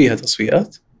غالبيتها فيها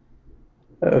تصفيات،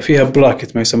 فيها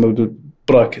براكت، ما يسمى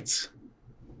بالبراكت.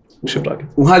 وش براكت؟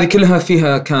 وهذه كلها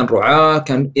فيها كان رعاة،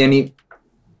 كان يعني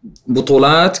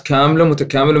بطولات كاملة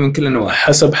متكاملة من كل النواحي.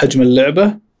 حسب حجم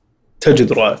اللعبة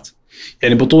تجد رعاة.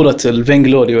 يعني بطولة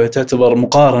الفينغلوري وهي تعتبر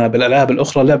مقارنة بالألعاب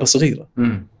الأخرى لعبة صغيرة.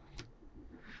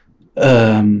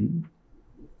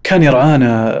 كان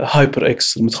يرعانا هايبر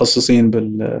إكس المتخصصين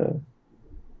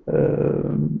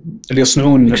اللي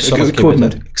يصنعون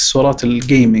اكسسوارات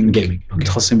الجيمنج،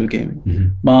 متخصصين بالجيمنج،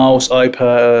 ماوس،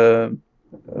 ايباد،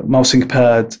 ماوسينج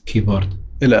باد، كيبورد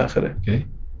الى اخره.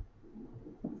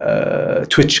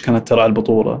 تويتش كانت ترعى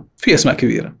البطوله، في اسماء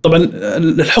كبيره. طبعا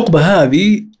الحقبه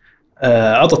هذه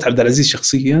عطت عبد العزيز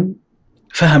شخصيا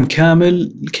فهم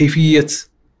كامل كيفيه،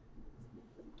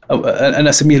 أو انا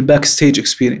اسميه الباك ستيج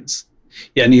اكسبيرينس.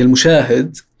 يعني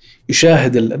المشاهد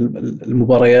يشاهد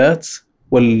المباريات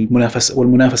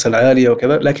والمنافسة العالية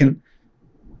وكذا، لكن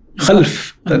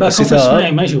خلف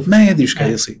الستار ما يدري ايش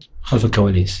قاعد يصير خلف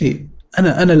الكواليس. إيه.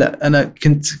 أنا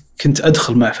كنت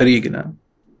أدخل مع فريقنا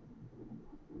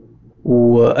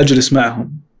وأجلس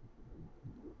معهم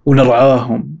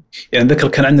ونرعاهم. يعني ذكر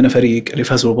كان عندنا فريق اللي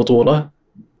فاز بالبطولة،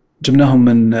 جبناهم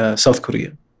من ساوث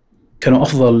كوريا، كانوا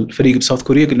أفضل فريق بساوث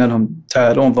كوريا. قلنا لهم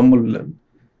تعالوا انضموا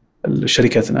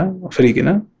لشركتنا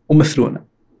وفريقنا ومثلونا.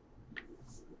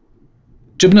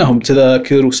 جبناهم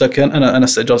تذاكر وسكن. أنا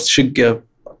استأجرت شقة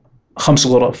 5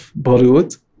 غرف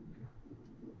بهوليوود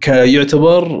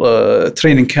كيعتبر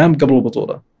تريننج كامب قبل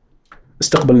البطولة.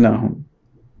 استقبلناهم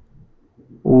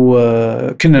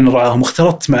وكنا نرعاهم،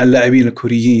 واختلطت مع اللاعبين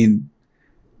الكوريين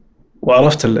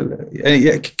وعرفت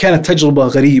يعني كانت تجربة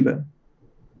غريبة.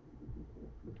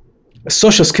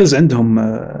 السوشيال سكيلز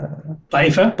عندهم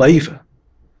ضعيفة.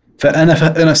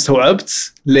 فأنا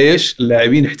استوعبت ليش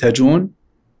اللاعبين يحتاجون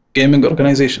جيمنج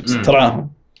اورجنايزيشنز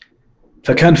ترعاهم.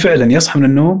 فكان فعلا يصحى من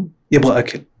النوم يبغى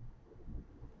أكل.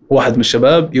 واحد من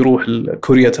الشباب يروح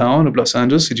الكوريا تاون بلوس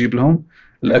أنجلس يجيب لهم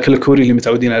الأكل الكوري اللي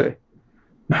متعودين عليه،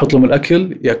 نحط لهم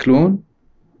الأكل يأكلون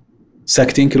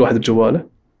ساكتين كل واحد بجواله،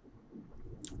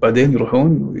 بعدين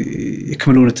يروحون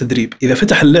ويكملون التدريب. إذا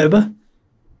فتح اللعبة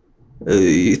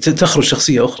تخرج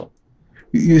شخصية أخرى،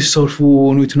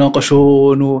 يسولفون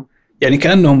ويتناقشون يعني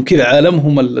كأنهم كذا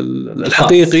عالمهم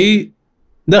الحقيقي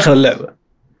داخل اللعبة،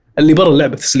 اللي برا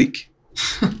اللعبة تسليك.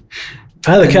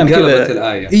 فهذا كان كذا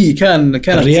كانت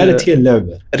الرياليتي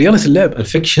اللعبة،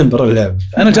 الفيكشن برا اللعبة.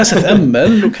 أنا جالس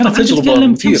أتأمل وكانت تجربة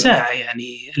مثيرة. كم ساعة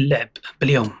يعني اللعب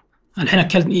باليوم؟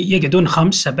 الحين يقعدون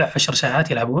 5 7 10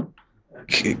 ساعات يلعبون.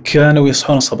 كانوا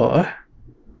يصحون الصباح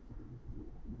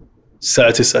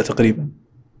الساعة 9 تقريبا،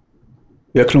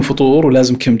 يأكلون فطور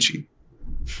ولازم كيمتشي.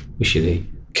 وش ذي؟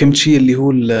 كيمتشي اللي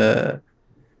هو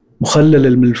مخلل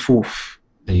الملفوف.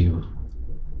 أيوه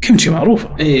كيمتشي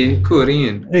معروفة. ايه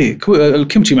كوريين. ايه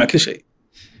الكيمتشي مع كل شيء،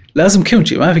 لازم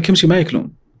كيمتشي، ما في كيمتشي ما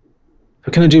ياكلون.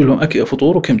 فكنا نجيب لهم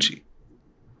فطور وكيمتشي،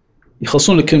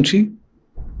 يخلصون لك كيمتشي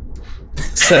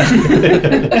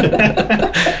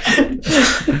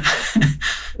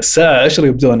الساعة 10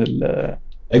 يبدون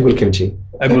عقب الكيمتشي.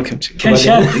 كان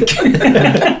شادك.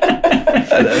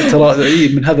 ترى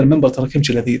ايه من هذا المنبر ترى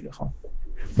كيمتشي لذيذ يا اخوان،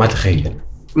 ما تخيل.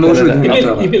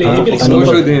 موجودين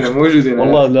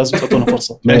والله لازم تعطونا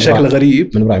فرصة. يعني شكله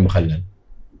غريب من براعي مخلل،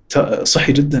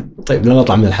 صحي جدا. طيب لا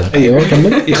نطلع من الحلقة. ايوه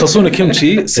كمل. يخلصون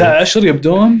كيمتشي الساعة 10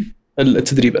 يبدون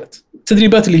التدريبات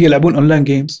اللي هي يلعبون اونلاين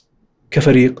جيمز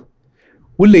كفريق،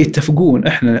 ولا يتفقون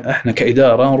احنا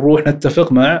كإدارة نروح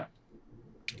نتفق مع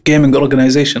جيمنج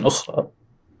اورجنايزيشن اخرى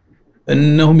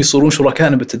انهم يصيرون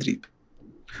شركائنا بالتدريب،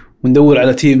 وندور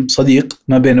على تيم صديق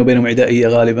ما بينه وبينهم عدائية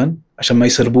غالبا عشان ما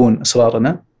يسربون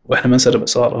اسرارنا واحنا ما نسرب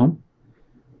اسرارهم،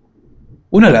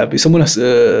 ونلعب. يسمونها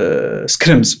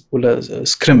سكريمز ولا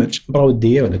سكريمج، مباراة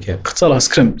ودية ولا كيف؟ اختصارها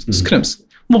سكريمز،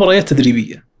 مباريات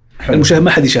تدريبية. المشاهد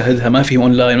ما حد يشاهدها، ما فيه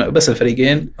اونلاين، بس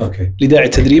الفريقين اوكي لداعي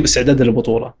التدريب استعدادا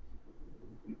للبطولة.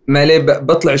 ما ليه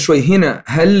بطلع شوي هنا.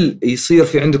 هل يصير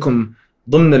في عندكم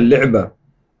ضمن اللعبة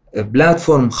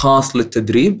بلاتفورم خاص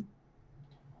للتدريب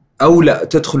أو لا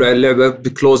تدخلوا على اللعبة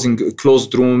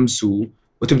بكلوزد رومز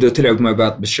وتبدأوا تلعبوا مع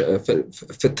بعض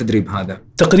في التدريب هذا؟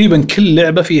 تقريبا كل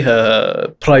لعبة فيها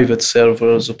برايفت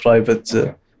سيرفرز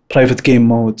وبرايفت جيم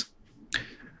مود.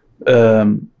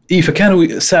 فكانوا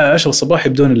الساعة 10 الصباح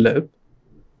يبدون اللعب،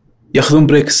 ياخذون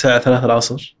بريك الساعة 3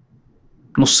 العصر،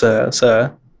 نص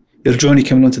ساعة يرجعون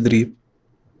يكملون تدريب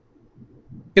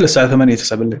إلى الساعة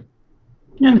 8-9 بالليل.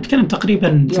 يعني نتكلم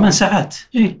تقريبا 8 ساعات،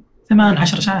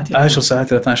 8-10 ساعات يعني. 10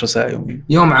 ساعات إلى 12 ساعة يوميا،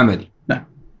 يوم عمل. نعم،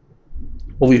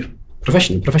 وظيفة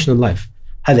بروفيشنال لايف،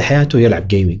 هذه حياته يلعب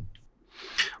جيمينج.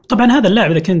 طبعا هذا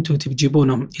اللاعب إذا كنتوا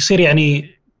تجيبونه يصير يعني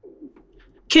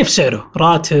كيف سعره؟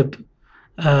 راتب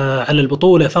على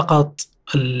البطولة فقط،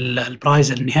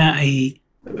 البرايز النهائي؟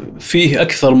 فيه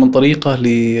أكثر من طريقة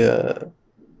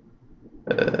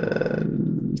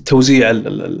لتوزيع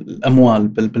الأموال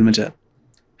بالمجال.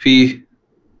 فيه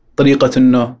طريقة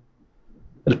إنه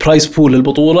البرايز بول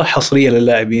للبطولة حصرية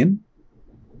للاعبين،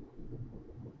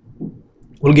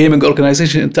 والجيمنج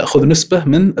أورجنايزيشن تأخذ نسبة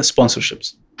من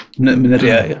سبونسرشيبس، من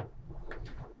الرعاية.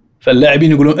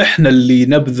 فاللاعبين يقولون إحنا اللي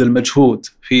نبذل مجهود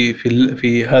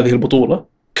في هذه البطولة،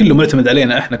 كله معتمد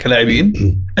علينا إحنا كلاعبين،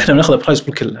 إحنا بنأخذ البرايز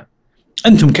بول كلها.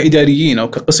 أنتم كإداريين أو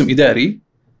كقسم إداري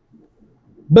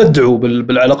بدعوا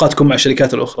بالعلاقاتكم مع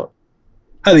الشركات الأخرى،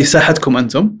 هذه ساحتكم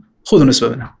أنتم، خذوا نسبة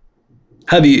منها.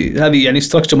 هذه يعني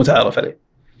ستراكشر متعارف عليه.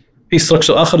 في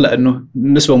ستراكشر آخر لأنه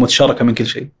نسبة متشاركة من كل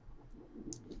شيء.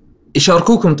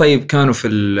 يشاركوكم طيب كانوا في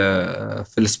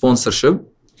السبونسرشيب؟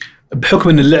 بحكم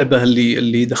أن اللعبة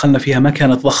اللي دخلنا فيها ما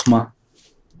كانت ضخمة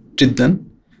جدا،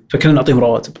 فكنا نعطيهم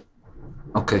رواتب.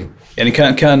 أوكي. يعني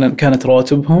كانت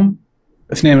رواتبهم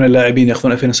 2 من اللاعبين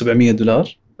يأخذون $2,700،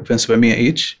 2,700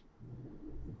 إيتش،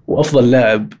 وأفضل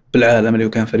لاعب بالعالم اللي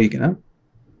كان فريقنا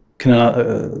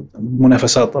كنا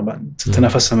منافسات طبعا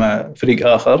تنافسنا مع فريق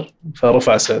آخر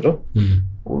فرفع سعره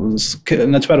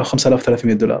وندفع له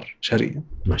 $5,300 شهريا.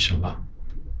 ما شاء الله،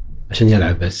 عشان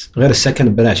يلعب بس، غير السكن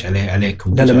ببلاش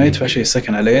عليكم. لا ما يدفع شيء،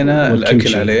 السكن علينا،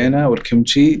 الأكل علينا،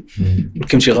 والكمشي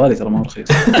غالي ترى، ما رخيص.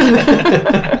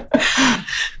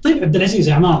 طيب عبد العزيز،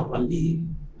 أعمار اللي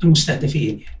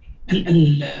المستهدفين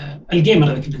يعني الجيمر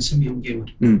اللي كنا نسميهم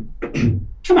جيمر،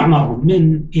 كم أعمارهم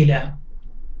من إلى؟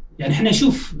 يعني احنا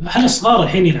نشوف هل الصغار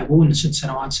الحين يلعبون 6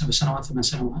 سنوات 7 سنوات 8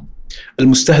 سنوات؟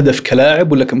 المستهدف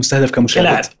كلاعب ولا كمستهدف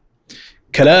كمشاهد؟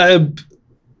 كلاعب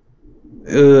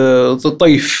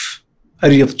طيف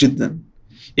عريض جدا.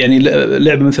 يعني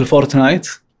لعبة مثل فورتنايت،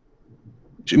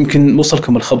 يمكن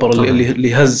وصلكم الخبر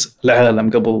اللي هز العالم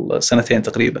قبل 2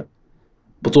 تقريبا،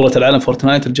 بطولة العالم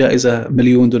فورتنايت الجائزة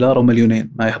 $1,000,000 أو 2,000,000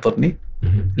 ما يحضرني،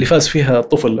 اللي فاز فيها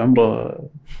طفل عمره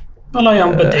والله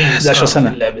يوم بدعين 11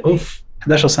 سنة.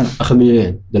 11 سنة أخذ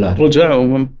 $1,000,000، رجع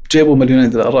وجيبوا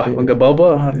 $1,000,000 راح وقال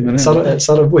بابا هذه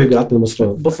صار أبوه يقول عطني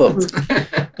مصروف. بالضبط.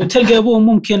 وتلقى أبوه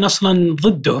ممكن أصلا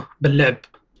ضده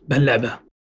بهاللعبة.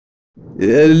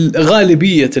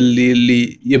 غالبية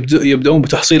اللي يبدأون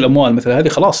بتحصيل أموال مثل هذه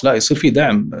خلاص لا يصير فيه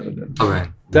دعم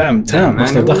طبعا، دعم تام،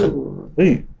 مصدر دخل.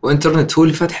 وإنترنت هو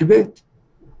اللي فتح البيت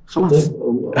خلاص.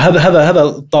 هذا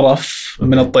الطرف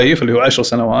من الطيف اللي هو 10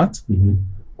 سنوات.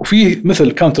 وفيه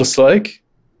مثل كاونتر سترايك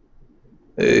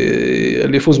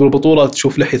اللي يفوز بالبطولة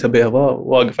تشوف لحيته بيضاء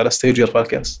واقف على ستيج يرفع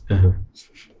الكاس،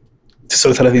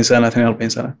 39 سنة 42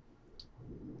 سنة،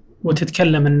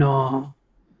 وتتكلم انه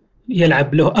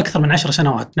يلعب له اكثر من 10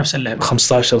 سنوات نفس اللعبة،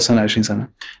 15 سنة 20 سنة،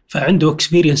 فعنده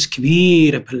اكسبيرينس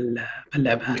كبيرة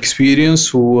باللعبة هذه.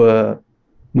 اكسبيرينس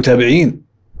ومتابعين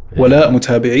ولا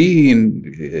متابعين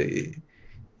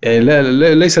يعني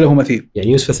لا ليس له مثيل.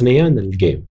 يعني يوسف ثنيان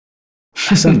الجيم.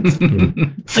 أحسنت.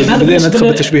 طيب بدينا ندخل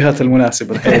بالتشبيهات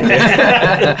المناسبة.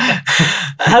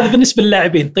 هذا بالنسبة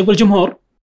للاعبين. طيب والجمهور؟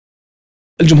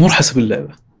 الجمهور حسب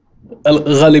اللعبة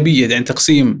الغالبية، يعني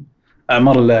تقسيم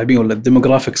أعمار اللاعبين ولا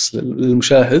الديموغرافيكس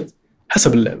للمشاهد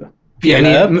حسب اللعبة.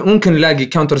 يعني ممكن نلاقي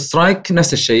كاونتر سترايك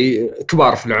نفس الشيء،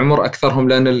 كبار في العمر أكثرهم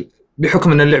لأن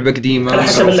بحكم أن اللعبة قديمة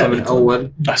من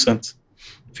أول. أحسنت.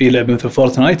 في لعبة مثل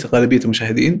فورتنايت غالبية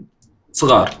المشاهدين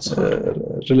صغار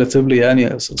ريلاتيفلي يعني.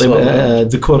 طيب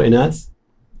ذكور إناث؟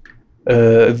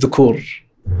 الذكور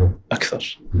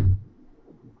أكثر.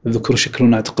 الذكور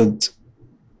يشكلون أعتقد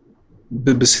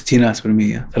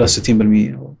ب60%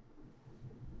 63%.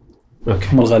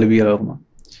 هم الغالبية العظمى.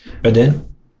 بعدين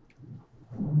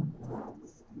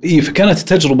فكانت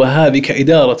التجربة هذه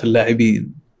كإدارة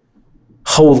اللاعبين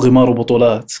خوض غمار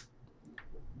وبطولات،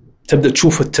 تبدأ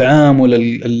تشوف التعامل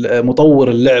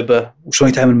المطور اللعبة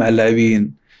وشلون يتعامل مع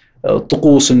اللاعبين،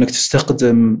 الطقوس انك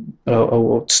تستخدم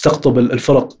او تستقطب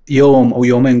الفرق يوم او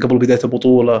يومين قبل بدايه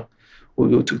البطوله،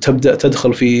 وتبدا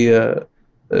تدخل في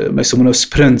ما يسمونه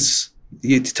سبرنتس،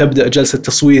 تبدا جلسه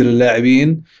تصوير اللاعبين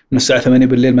من الساعه 8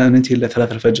 بالليل ما ننتهي الا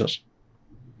 3 الفجر،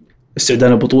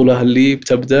 استعداد البطوله اللي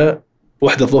بتبدا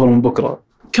 1 الظهر من بكره.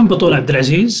 كم بطوله عبد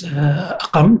العزيز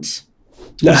اقمت؟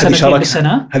 لا هذه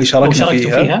شاركنا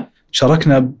فيها.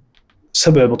 شاركنا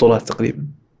 7 بطولات تقريبا،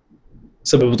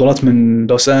 7 بطولات من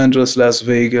لوس أنجلوس، لاس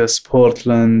فيغاس،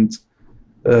 بورتلاند،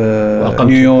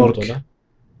 نيويورك.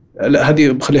 لا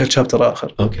هذه بخليها الشابتر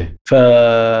آخر. أوكي.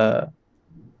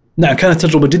 نعم كانت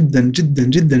تجربة جدا جدا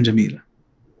جدا جميلة،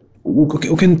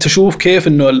 وكنت أشوف كيف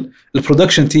إنه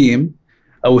البرودكشن تيم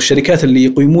أو الشركات اللي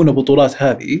يقيمون بطولات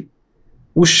هذه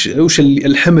وش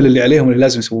الحمل اللي عليهم اللي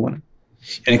لازم يسوونه.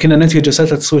 يعني كنا ننتهي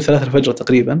جلسات التصوير 3 الفجر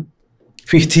تقريبا،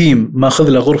 فيه تيم ماخذ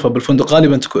له غرفة بالفندق،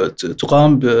 غالبا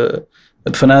تقام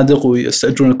بفنادق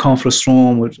ويستأجرون الكونفرنس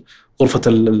روم وغرفة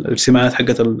الاجتماعات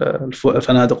حقت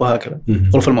الفنادق وهكذا،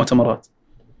 غرفة المؤتمرات.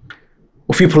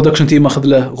 وفي برودكشن تيم ماخذ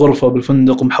له غرفة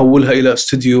بالفندق ومحولها إلى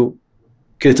استوديو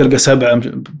كده، تلقى 7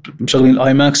 مشغلين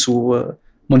الآي ماكس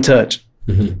ومونتاج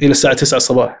إلى الساعة 9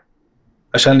 الصباح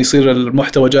عشان يصير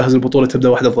المحتوى جاهز البطولة تبدأ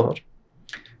 1 الظهر.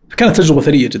 فكانت تجربة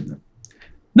ثرية جدا.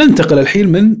 ننتقل الحين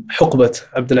من حقبة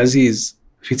عبد العزيز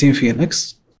في تيم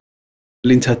فينيكس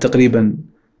اللي انتهت تقريبا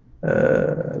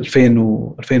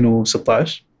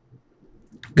 2016.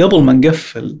 قبل ما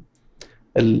نقفل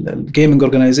الجيمنج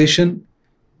اورجانيزيشن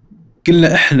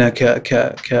قلنا احنا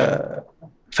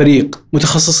كفريق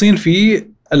متخصصين في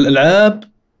الالعاب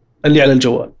اللي على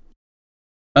الجوال،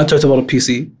 ما تعتبر بي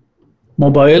سي،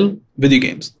 موبايل، فيديو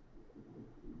جيمز.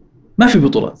 ما في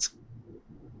بطولات.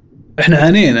 احنا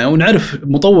عانينا ونعرف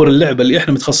مطور اللعبة اللي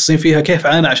احنا متخصصين فيها كيف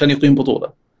عانى عشان يقيم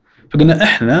بطولة، فقلنا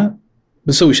احنا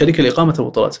بنسوي شركة لإقامة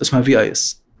البطولات اسمها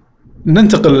VIS.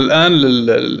 ننتقل الآن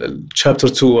للشابتر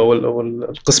 2 أو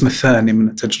القسم الثاني من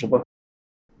التجربة.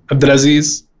 عبد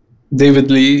العزيز،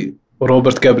 ديفيد لي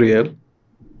وروبرت جابرييل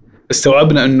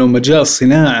استوعبنا أنه مجال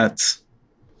صناعة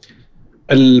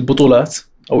البطولات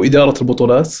أو إدارة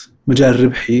البطولات مجال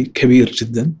ربحي كبير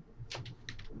جدا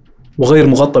وغير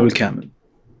مغطى بالكامل،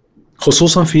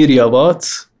 خصوصا في رياضات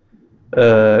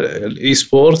الاي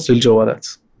سبورت للجوالات.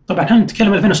 طبعا احنا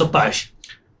نتكلم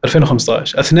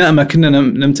 2015 اثناء ما كنا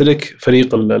نمتلك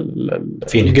فريق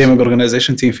الجيمنج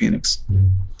اورجانيزيشن تيم فينيكس.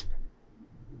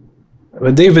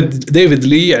 ديفيد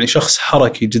لي يعني شخص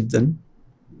حركي جدا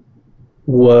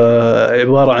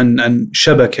وعباره عن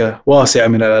شبكه واسعه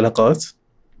من العلاقات،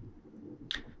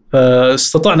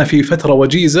 فاستطعنا في فتره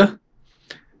وجيزه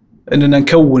اننا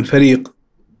نكون فريق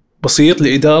بسيط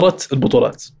لإدارة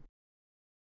البطولات.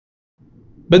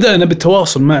 بدأنا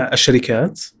بالتواصل مع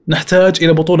الشركات، نحتاج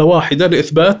إلى بطولة واحدة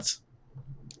لإثبات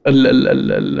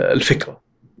الفكرة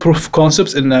proof of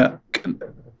concept إن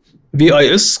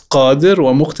VIS قادر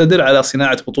ومقتدر على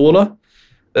صناعة بطولة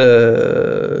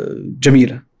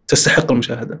جميلة تستحق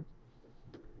المشاهدة.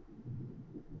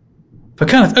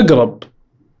 فكانت أقرب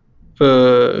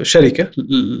شركة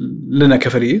لنا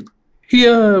كفريق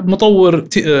هي مطور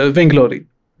فينغلوري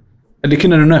اللي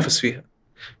كنا ننافس فيها.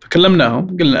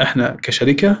 فكلمناهم قلنا احنا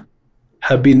كشركة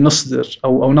حابين نصدر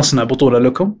او نصنع بطولة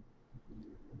لكم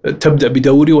تبدأ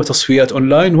بدوري وتصفيات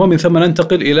اونلاين، ومن ثم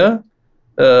ننتقل الى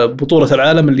بطولة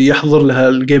العالم اللي يحضر لها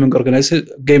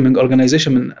الجيمنج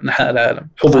اورجانيزيشن من انحاء العالم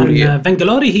حضورية.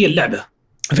 فينغلوري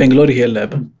هي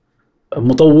اللعبة،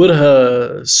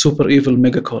 مطورها سوبر ايفل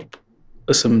ميجا كورب،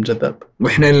 اسم جذاب.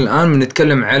 واحنا الان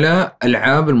بنتكلم على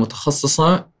العاب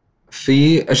المتخصصة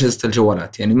في أجهزة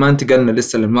الجوالات، يعني ما انتقلنا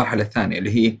لسه للمرحلة الثانية اللي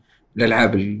هي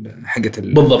الألعاب حقت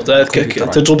بالضبط.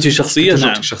 تجربتي الشخصية.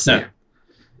 نعم.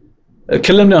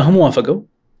 كلمناهم وافقوا،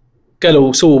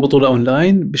 قالوا سووا بطولة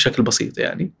أونلاين بشكل بسيط،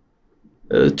 يعني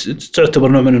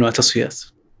تعتبر نوع من أنواع تصفيات.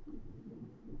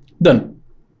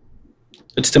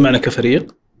 اجتمعنا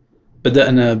كفريق،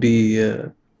 بدأنا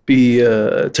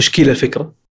بتشكيل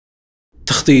الفكرة،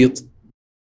 تخطيط،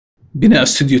 بناء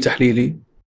استوديو تحليلي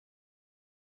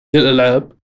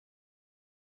للألعاب،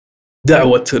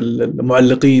 دعوة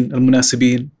المعلقين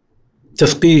المناسبين،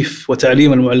 تثقيف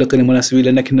وتعليم المعلقين المناسبين،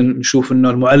 لأن كنا نشوف أنه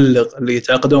المعلق اللي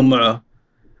يتعاقدون معه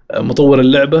مطور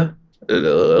اللعبة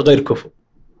غير كفو،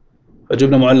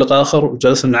 فجبنا معلق آخر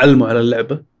وجلسنا نعلمه على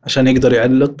اللعبة عشان يقدر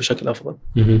يعلق بشكل أفضل.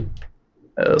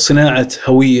 صناعة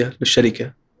هوية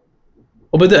للشركة،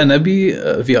 وبدأنا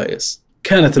بVIS.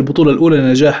 كانت البطولة الأولى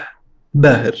نجاح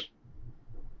باهر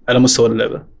على مستوى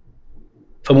اللعبة،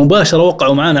 فمباشرة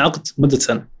وقعوا معنا عقد مدة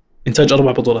سنة إنتاج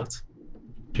 4 بطولات.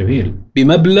 جميل.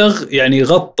 بمبلغ يعني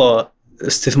غطى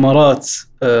استثمارات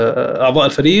أعضاء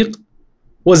الفريق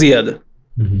وزيادة.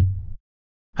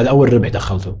 هذا اول ربح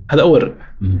دخلته. هذا اول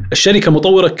ربح. الشركه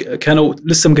مطوره كانوا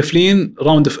لسه مقفلين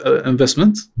راوند اوف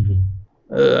انفستمنت،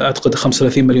 اعتقد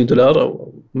 35 مليون دولار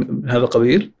او من هذا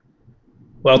القبيل،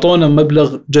 واعطونا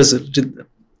مبلغ جزل جدا.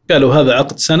 قالوا هذا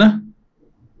عقد سنه،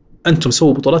 انتم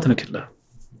سووا بطولاتنا كلها.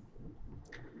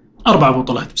 4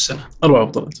 بطولات بالسنه. 4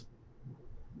 بطولات.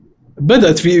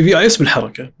 بدأت في IS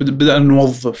بالحركة، بدأنا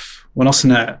نوظف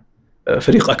ونصنع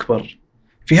فريق أكبر.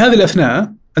 في هذه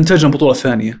الأثناء أنتجنا بطولة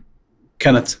ثانية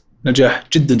كانت نجاح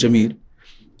جدا جميل،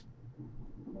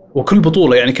 وكل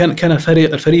بطولة يعني كان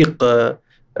الفريق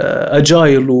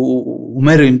أجايل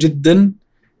ومرن جدا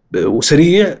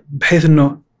وسريع، بحيث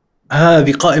أنه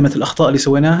هذه قائمة الأخطاء اللي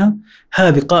سويناها،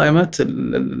 هذه قائمة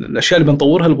الأشياء اللي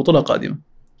بنطورها للبطولة القادمة.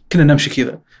 كنا نمشي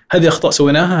كذا، هذه أخطاء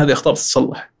سويناها، هذه أخطاء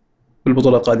تتصلح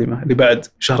بالبطولة القادمة اللي بعد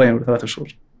 2 ولا 3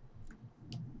 شهور.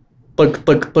 طق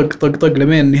طق طق طق طق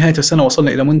لمين نهاية السنة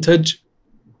وصلنا إلى منتج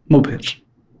مبهر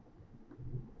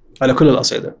على كل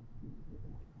الأصعدة.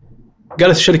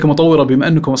 قالت الشركة مطورة بما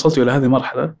أنكم وصلتوا إلى هذه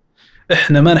المرحلة،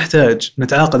 إحنا ما نحتاج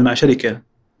نتعاقد مع شركة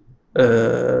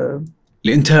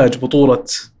لإنتاج بطولة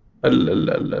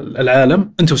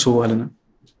العالم، أنتوا سووها لنا.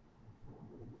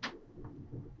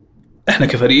 إحنا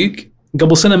كفريق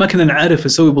قبل سنة ما كنا نعرف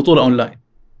نسوي بطولة أونلاين،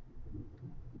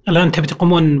 الآن تبي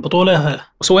تقومون بطولة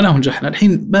وسويناه ونجحنا.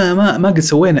 الحين ما قد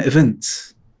سوينا إيفنت،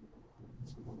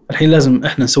 الحين لازم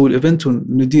إحنا نسوي الإيفنت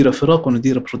وندير فرق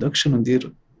وندير برودكشن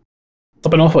وندير.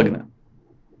 طبعا وافقنا.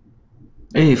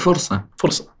 أي فرصة.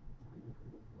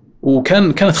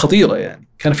 كانت خطيرة يعني،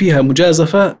 كان فيها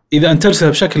مجازفة. إذا أنتجتها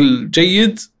بشكل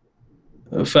جيد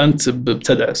فأنت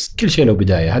بتدعس. كل شيء له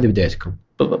بداية، هذه بدايتكم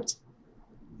بالضبط.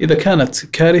 إذا كانت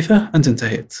كارثة أنت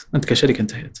انتهيت، أنت كشركة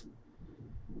انتهيت.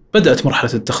 بدأت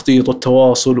مرحلة التخطيط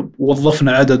والتواصل،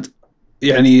 ووظفنا عدد،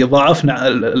 يعني ضاعفنا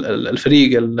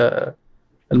الفريق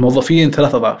الموظفين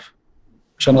 3 أضعاف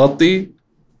عشان نغطي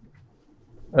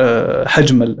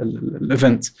حجم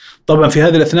الإيفنت. طبعا في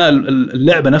هذه الأثناء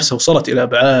اللعبة نفسها وصلت إلى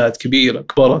أبعاد كبيرة،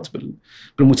 كبرت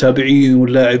بالمتابعين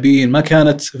واللاعبين. ما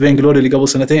كانت فينغلوري اللي قبل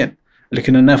 2 اللي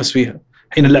كنا ننافس فيها،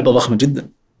 الحين اللعبة ضخمة جدا.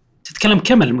 تتكلم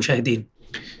كم المشاهدين؟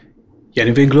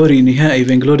 يعني فينغلوري نهائي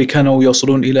فينغلوري كانوا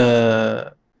يوصلون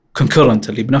إلى كونكورنت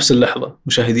اللي بنفس اللحظة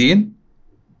مشاهدين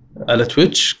على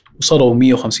تويتش وصلوا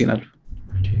 150,000.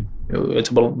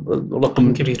 يعتبر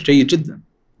رقم كبير جيد جدا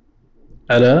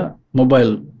على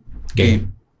موبايل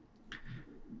جيم.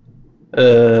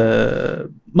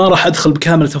 ما راح أدخل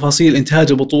بكامل تفاصيل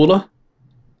إنتاج البطولة،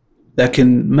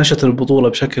 لكن مشت البطولة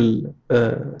بشكل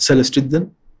سلس جدا.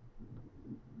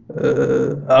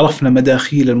 عرفنا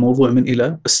مداخيل الموضوع من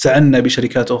إلى، استعنا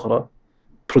بشركات أخرى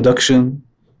برودكشن،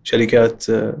 شركات.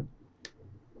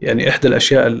 يعني إحدى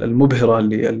الأشياء المبهرة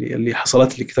اللي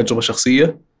حصلت لي كتجربة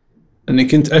شخصية، أني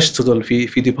كنت أشتغل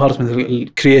في ديبارتمنت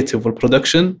الكرياتيف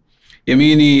والبرودكشن.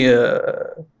 يميني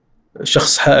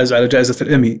شخص حائز على جائزة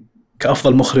الإيمي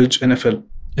كأفضل مخرج NFL.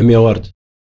 إيمي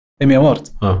أوارد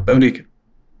بأمريكا.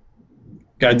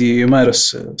 قاعد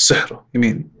يمارس سحره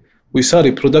يميني،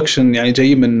 ويساري برودكشن يعني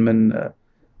جاي من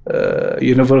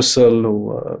يونيفرسال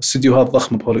واستديوهات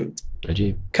ضخمة بهوليوود.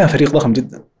 عجيب. كان فريق ضخم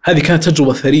جدا. هذه كانت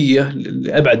تجربة ثرية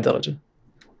لأبعد درجة.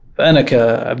 فأنا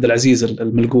كعبد العزيز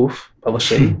الملقوف هذا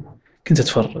الشيء كنت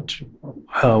أتفرج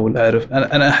وأحاول أعرف.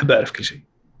 أنا أحب أعرف كل شيء.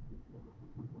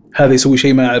 هذا يسوي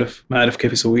شيء ما أعرف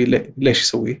كيف يسويه، ليش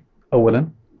يسويه أولا،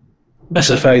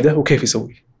 بس الفائدة وكيف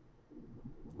يسويه،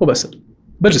 وبسأل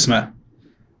بجلس معه.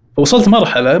 فوصلت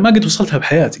مرحلة ما قد وصلتها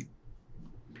بحياتي،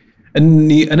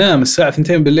 أني أنام الساعة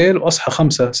 2 بالليل وأصحى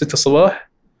 5-6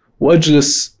 الصباح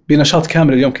وأجلس بنشاط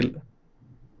كامل اليوم كله.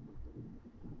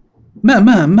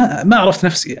 ما عرفت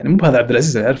نفسي، يعني مو بهذا عبد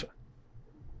العزيز اللي أعرفه.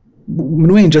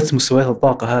 من وين جت مستويات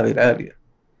الطاقة هذه العالية؟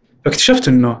 فاكتشفت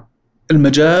أنه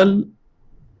المجال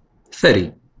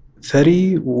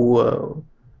ثري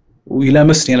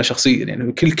ويلامسني أنا شخصيا.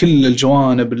 يعني كل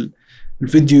الجوانب،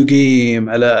 الفيديو جيم،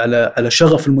 على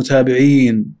شغف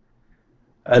المتابعين،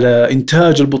 على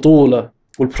إنتاج البطولة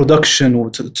والبرودكشن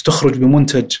وتخرج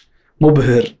بمنتج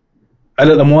مبهر،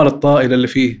 على الأموال الطائلة اللي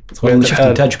فيه. شفت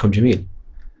إنتاجكم جميل.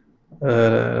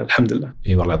 الحمد لله.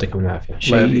 اي والله يعطيكم العافيه،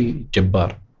 شيء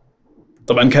جبار.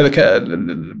 طبعا هذا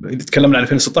إذا تكلمنا عن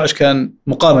 2016 كان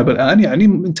مقارنة بالآن يعني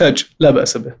إنتاج لا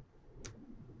بأس به.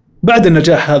 بعد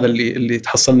النجاح هذا اللي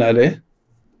تحصلنا عليه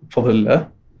بفضل الله،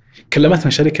 كلمتنا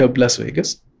شركة بلاس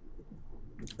فيغاس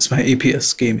اسمها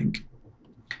EPS Gaming.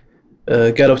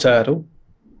 قالوا تعالوا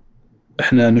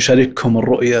احنا نشارككم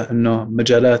الرؤية انه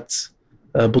مجالات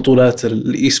بطولات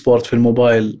الاي سبورت في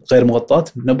الموبايل غير مغطاة،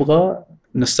 نبغى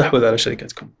نستحوذ على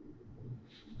شركتكم.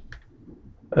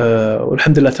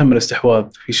 والحمد لله تم الاستحواذ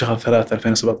في شهر 3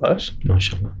 2017 ما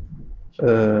شاء الله،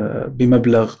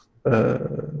 بمبلغ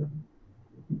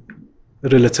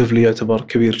relatively يعتبر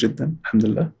كبير جدا الحمد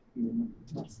لله،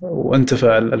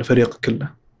 وانتفع الفريق كله.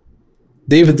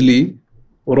 ديفيد لي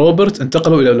وروبرت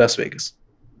انتقلوا إلى لاس فيغاس.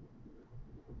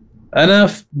 أنا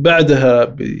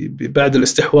بعدها بعد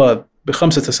الاستحواذ ب5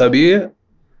 أسابيع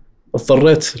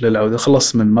اضطريت للعودة،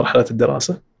 خلصت من مرحلة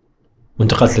الدراسة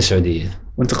وانتقلت للسعودية.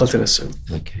 وانتقلت للسعودية.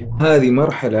 أوكي. هذه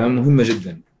مرحلة مهمة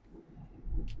جدا.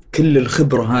 كل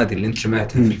الخبرة هذه اللي انت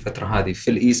جمعتها في الفترة هذه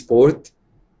في الإي سبورت،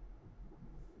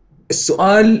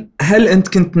 السؤال هل أنت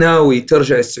كنت ناوي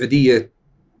ترجع السعودية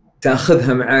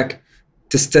تأخذها معك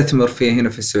تستثمر فيها هنا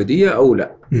في السعودية أو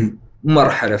لا؟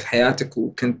 مرحلة في حياتك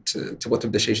وكنت تبغى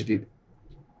تبدأ شيء جديد.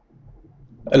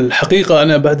 الحقيقة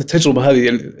أنا بعد التجربة هذه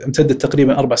امتدت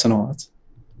تقريبا 4 سنوات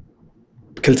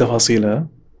بكل تفاصيلها،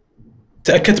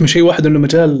 تأكدت من شيء واحد، إنه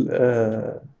مجال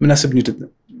مناسبني جدا.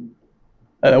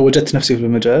 أنا وجدت نفسي في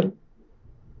المجال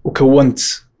وكونت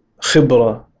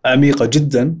خبرة عميقة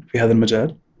جدا في هذا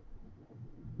المجال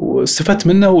واستفدت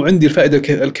منه، وعندي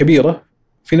الفائدة الكبيرة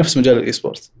في نفس مجال الإي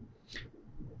سبورت.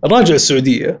 راجع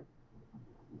السعودية،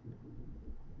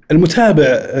 المتابع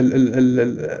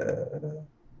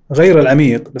غير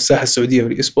العميق للساحة السعودية في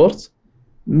الإي سبورت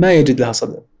ما يجد لها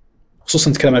صدى، خصوصا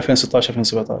نتكلم عن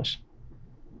 2016-2017.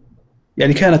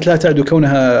 يعني كانت لا تعد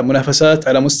كونها منافسات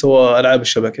على مستوى ألعاب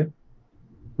الشبكة.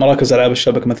 مراكز ألعاب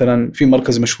الشبكة مثلا في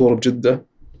مركز مشهور بجدة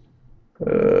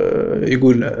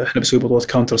يقول احنا بنسوي بطولة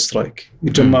كاونتر سترايك،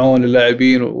 يتجمعون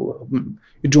اللاعبين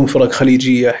ويجون فرق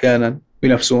خليجية أحيانا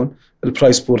ينافسون.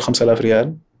 البرايس بول 5000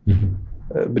 ريال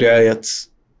برعاية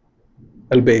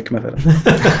البيك مثلا.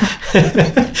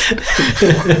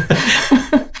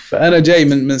 فأنا جاي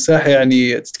من ساحة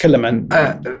يعني تتكلم عن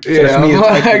 300. ما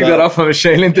أقدر أفهم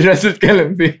الشيء اللي أنت جالس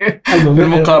تتكلم فيه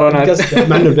بالمقارنات.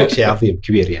 مع إنه البيك شيء عظيم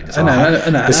كبير يعني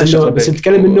أنا بس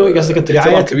نتكلم إنه قصدك أنت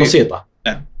رعايات بسيطة.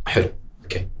 نعم. حلو.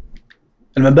 أوكي.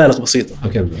 المبالغ بسيطة.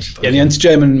 أوكي. يعني أنت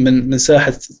جاي من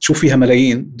ساحة تشوف فيها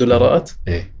ملايين دولارات.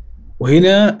 إيه.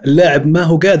 وهنا اللاعب ما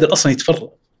هو قادر أصلا يتفرغ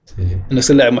إنه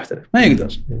يصير لاعب محترف، ما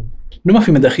يقدر، إنه ما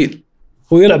في مداخيل.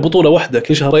 هو يلعب بطولة واحدة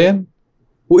كل شهرين،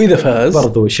 وإذا فاز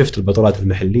برضو شفت البطولات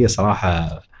المحلية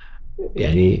صراحة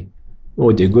يعني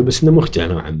ودي أقول بس إنه مخجل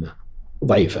نوعا ما،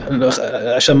 ضعيفة.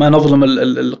 عشان ما نظلم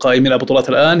القائمين على البطولات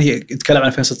الآن، هي يتكلم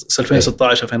عن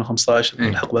 2016-2015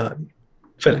 الحقبة هذه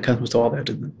فعلا كانت متواضعة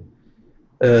جدا.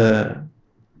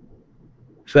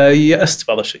 فيأست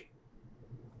بعض الشيء،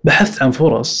 بحثت عن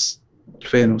فرص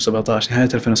 2017 نهاية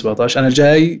 2017. أنا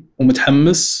جاي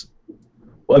ومتحمس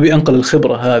وأبي أنقل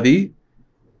الخبرة هذه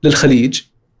للخليج.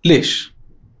 ليش؟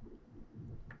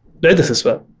 لعدة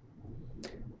أسباب.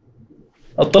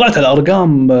 اطلعت على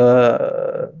أرقام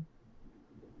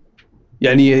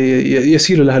يعني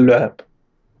يسير لها اللعاب.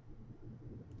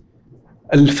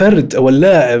 الفرد أو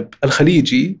اللاعب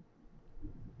الخليجي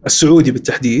السعودي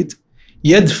بالتحديد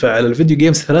يدفع على الفيديو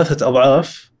جيمز 3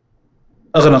 أضعاف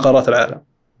أغنى قارات العالم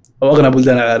أو أغنى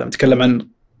بلدان العالم. تكلم عن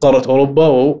قارة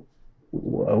أوروبا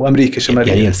وأمريكا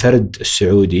الشمالية. يعني الفرد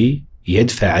السعودي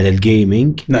يدفع على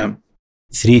الجيمينج نعم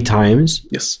 3 times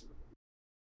yes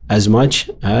as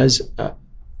much as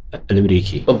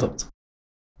الأمريكي. بالضبط.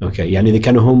 أوكي. يعني إذا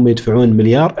كانوا هم يدفعون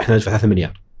مليار إحنا ندفع 3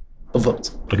 مليار.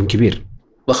 بالضبط. رقم كبير،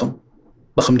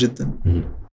 ضخم جدا.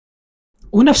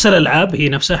 ونفس الألعاب هي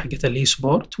نفسها حقت الإي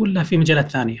سبورت ولا في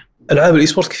مجالات ثانية؟ ألعاب الإي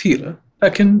سبورت كثيرة،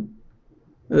 لكن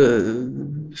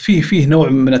فيه نوع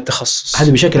من التخصص.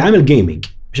 هذا بشكل عام الجيمينج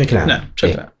بشكل عام. نعم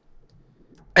بشكل عام.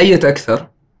 أية أكثر؟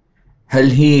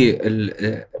 هل هي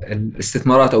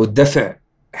الاستثمارات أو الدفع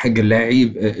حق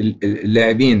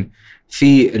اللاعبين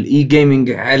في الإي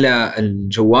جيمينج على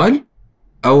الجوال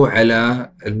أو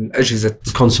على الأجهزة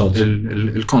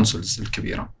الكونسولز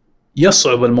الكبيرة؟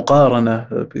 يصعب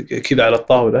المقارنة كذا على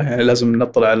الطاولة، يعني لازم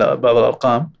نطلع على بعض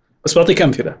الأرقام، بس بعطيك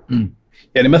أمثلة.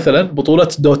 يعني مثلا بطولة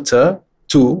دوتا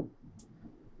 2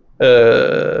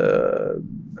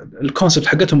 الكونسبت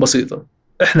حقتهم بسيطة.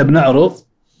 احنا بنعرض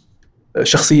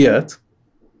شخصيات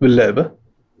باللعبة،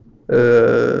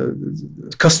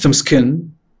 كاستم سكين،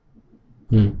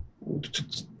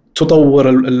 تطور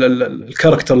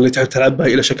الكاركتر اللي تلعبها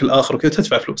إلى شكل آخر وكذا،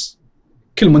 تدفع فلوس.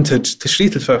 كل منتج تشتريه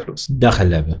تدفع فلوس داخل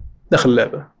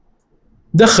اللعبة.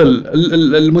 دخل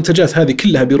المنتجات هذه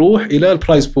كلها بيروح إلى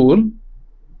البرايز بول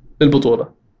للبطولة.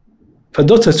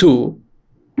 فدوتا 2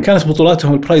 كانت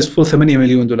بطولاتهم البرايز بول 8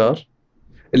 مليون دولار،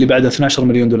 اللي بعدها 12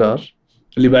 مليون دولار،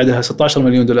 اللي بعدها 16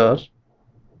 مليون دولار،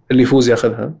 اللي يفوز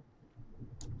ياخذها.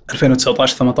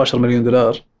 2019 18 مليون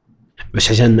دولار.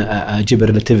 بس عشان أجيب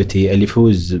الريلاتيفيتي، اللي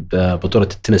يفوز ببطولة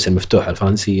التنس المفتوحة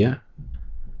الفرنسية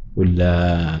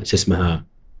ولا اسمها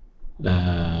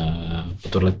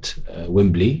بطولة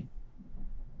ويمبلي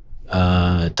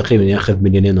تقريبا ياخذ $2.5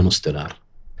 مليون.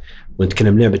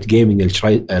 ونتكلم لعبه جيمنج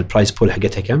البرايس بول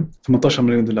حقتها كم؟ $18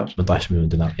 مليون. 18 مليون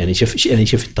دولار. يعني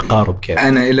شوف التقارب كيف.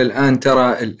 انا الى الان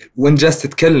ترى وين جالس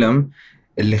تتكلم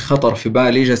اللي خطر في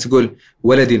بالي، جالس اقول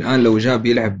ولدي الان لو جاب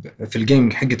يلعب في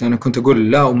الجيمنج حقته انا كنت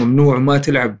اقول لا وممنوع وما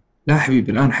تلعب. لا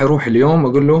حبيبي الان حيروح اليوم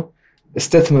اقول له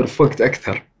استثمر في وقت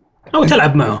اكثر او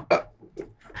تلعب معه.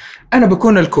 انا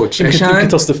بكون الكوتش عشان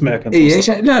تصدف معك انت.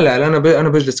 لا انا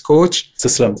بجلس كوتش.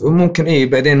 تسلمت. وممكن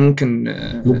بعدين ممكن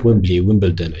مو بويمبلي،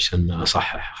 ويمبلدون عشان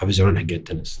اصحح خاف يزعلون حق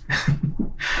التنس.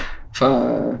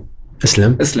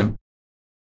 اسلم.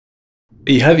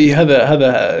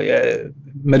 هذا يعني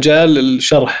مجال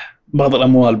الشرح بعض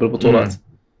الاموال بالبطولات.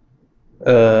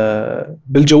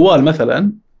 بالجوال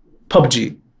مثلا PUBG.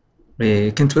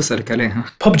 كنت بسألك عليها.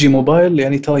 PUBG موبايل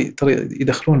يعني ترى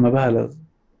يدخلون مبالغ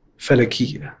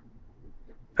فلكية.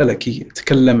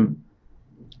 تكلم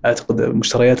أعتقد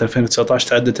مشتريات 2019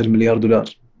 تعدت $1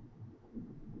 مليار.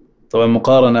 طبعا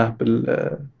مقارنة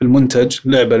بالمنتج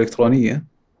لعبة إلكترونية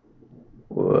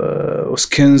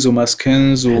وسكنز وما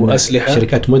سكنز وأسلحة.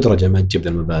 شركات مدرجة ما تجيب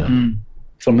المبالغ.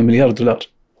 أكثر من $1 مليار.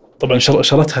 طبعا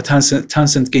شرتها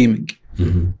تانسنت جيمنج،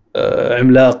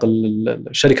 عملاق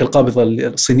الشركة القابضة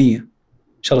الصينية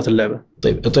شرت اللعبة.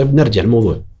 طيب نرجع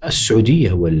الموضوع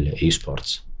السعودية والإي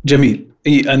سبورتس. جميل.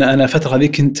 أنا فترة هذه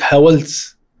كنت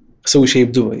حاولت أسوي شيء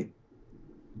بدبي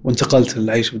وانتقلت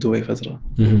للعيش بدبي فترة.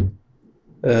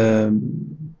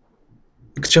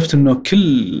 اكتشفت إنه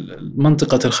كل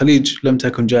منطقة الخليج لم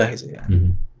تكن جاهزة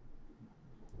يعني.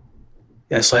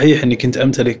 يعني صحيح إني كنت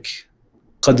أمتلك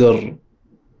قدر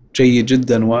جيد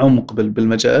جدا وعمق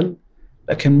بالمجال،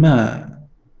 لكن ما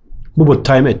مو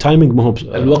التايمينج ما هو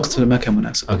الوقت ما كان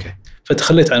مناسب. اوكي.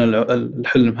 فتخليت عن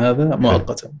الحلم هذا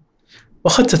مؤقتا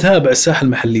واخذت اتابع الساحه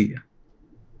المحليه.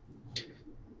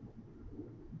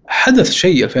 حدث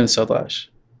شيء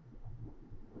 2019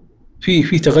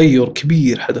 في تغير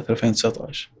كبير حدث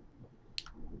 2019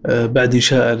 بعد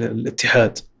انشاء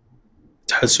الاتحاد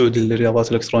السعودي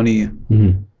للرياضات الالكترونيه.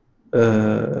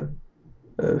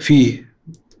 فيه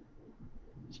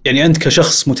يعني أنت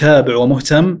كشخص متابع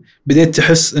ومهتم بدأت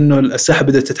تحس إنه الساحة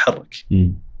بدأت تتحرك.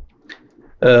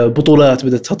 بطولات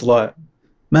بدأت تطلع،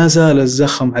 ما زال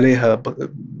الزخم عليها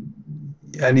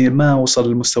يعني ما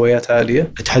وصل لمستويات عالية.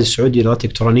 الاتحاد السعودي للرياضات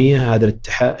الإلكترونية هذا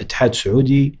اتحاد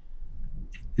سعودي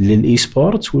للإي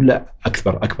سبورت ولا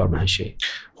أكبر من هالشيء؟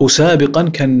 هو سابقا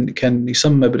كان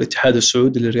يسمى بالاتحاد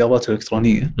السعودي للرياضات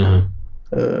الإلكترونية.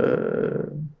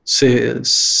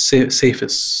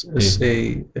 سيفس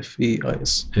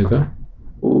SAFEIS.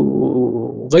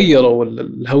 وغيروا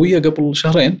الهوية قبل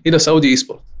شهرين إلى سعودي إي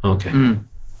سبورت.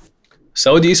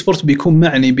 سعودي إي سبورت بيكون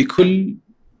معني بكل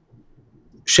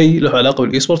شيء له علاقة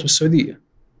بالإي سبورت بالسعودية.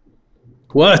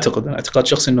 وأعتقد اعتقاد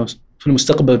شخصي إنه في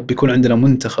المستقبل بيكون عندنا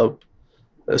منتخب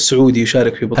سعودي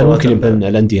يشارك في بطولات. هل ممكن يبقى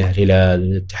الأندية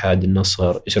الهلال الاتحاد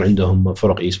النصر يصير عندهم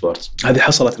فرق إي سبورت؟ هذه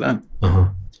حصلت الآن.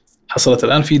 حصلت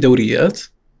الآن في دوريات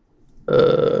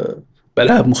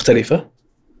بألعاب مختلفة.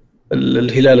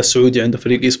 الهلال السعودي عنده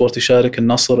فريق إي سبورت يشارك،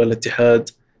 النصر، الاتحاد.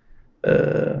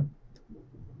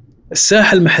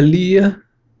 الساحة المحلية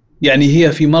يعني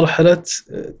هي في مرحلة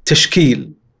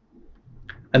تشكيل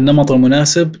النمط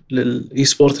المناسب للإي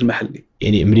سبورت المحلي.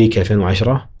 يعني أمريكا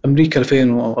 2010، أمريكا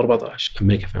 2014.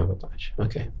 أمريكا 2014.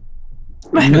 أوكي.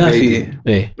 ما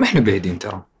احنا بعيدين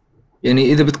ترى.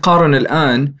 يعني إذا بتقارن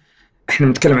الآن، احنا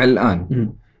بنتكلم عن الآن.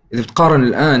 إذا بتقارن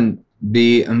الآن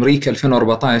بأمريكا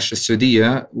 2014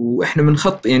 السعودية، وإحنا من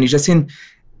خط يعني جالسين،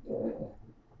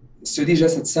 السعودية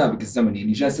جالسة تسابق الزمن،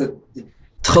 يعني جالسة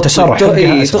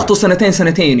تخطو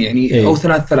سنتين يعني أو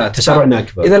ثلاث تسارعنا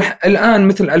أكبر. إذا الآن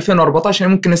مثل 2014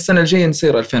 يعني ممكن السنة الجاية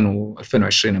نصير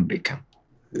 2020 أمريكا.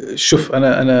 شوف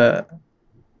أنا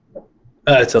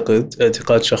أعتقد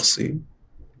اعتقاد شخصي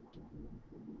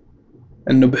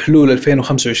أنه بحلول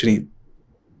 2025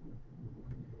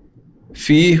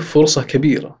 فيه فرصة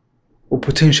كبيرة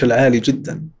وبوتنشل عالي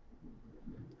جدا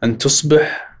أن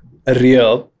تصبح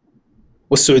الرياض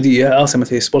والسعودية عاصمة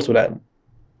السبورت والعالم.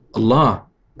 الله،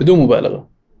 بدون مبالغة.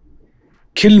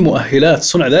 كل مؤهلات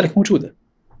صنع ذلك موجودة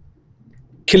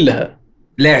كلها،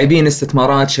 لاعبين،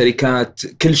 استثمارات، شركات،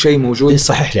 كل شيء موجود.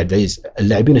 صحيح يا عبد العزيز،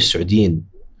 اللاعبين السعوديين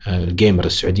الجيمر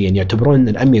السعوديين يعتبرون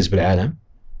الأميز بالعالم،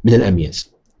 من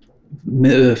الأميز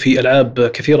في ألعاب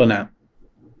كثيرة. نعم،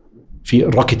 في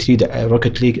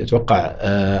روكت ليج أتوقع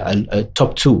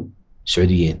التوب 2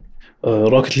 سعوديين.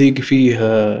 روكت ليج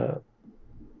فيه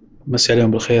مسي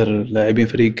عليهم بالخير لاعبين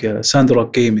فريق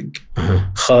ساندروك جيمنج.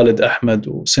 خالد أحمد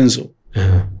وسينزو.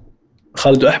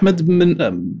 خالد وأحمد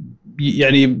من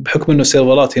يعني بحكم أنه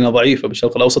السيرفرات هنا ضعيفة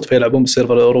بالشرق الأوسط فيلعبون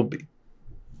بالسيرفر الأوروبي،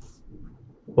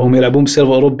 وهم يلعبون بالسيرفر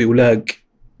الأوروبي ولاق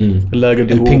اللاج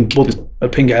اللي هو بطء،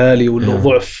 البينج عالي ولا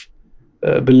ضعف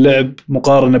باللعب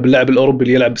مقارنه باللاعب الاوروبي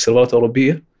اللي يلعب بسيرفرات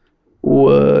اوروبيه،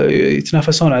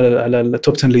 ويتنافسون على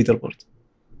التوب 10 ليدر بورد.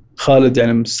 خالد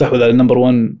يعني مستحوذ على النمبر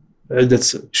 1 عده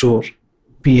شهور.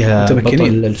 فيها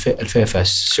بطل الفيفاس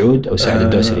سعود او سعد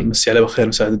الدوسري. مسي عليه بالخير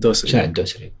مساعد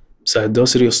الدوسري. مساعد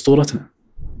الدوسري اسطورتنا.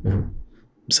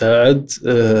 مساعد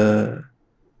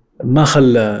ما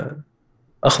خلى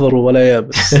اخضر ولا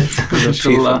يابس. ما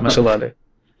شاء الله عليه.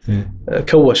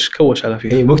 كوش على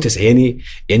فيها. مكتسح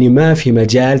يعني ما في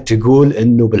مجال تقول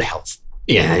انه بالحظ،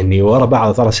 يعني ورا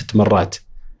بعض 3-6 مرات.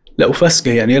 لا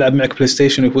وفسقه يعني يلعب معك بلاي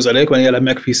ستيشن ويفوز عليك، وأنا يلعب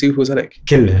معك بي سي ويفوز عليك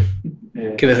كلها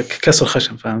كذا كسر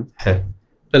خشم، فاهم؟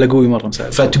 لا قوي مره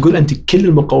مساعد. فتقول انت كل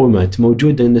المقومات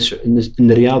موجوده ان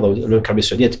الرياضه والمملكه العربيه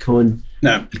السعوديه تكون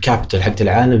نعم الكابيتال حق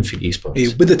العالم في الاي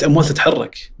سبورت. بدأت اموال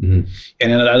تتحرك.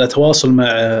 يعني انا على تواصل مع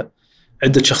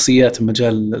عده شخصيات في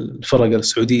مجال الفرق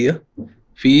السعوديه،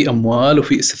 في اموال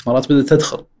وفي استثمارات بدأت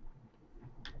تدخل.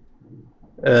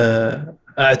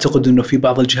 اعتقد انه في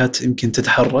بعض الجهات يمكن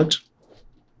تتحرج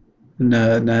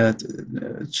انها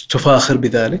تفاخر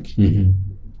بذلك،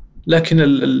 لكن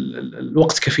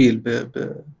الوقت كفيل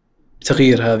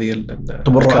بتغيير هذه.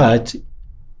 طب الرعاة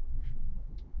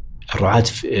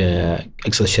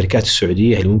أقصد الشركات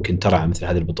السعودية اللي ممكن ترعى مثل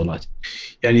هذه البطولات.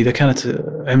 يعني إذا كانت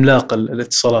عملاق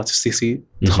الاتصالات السي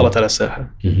دخلت على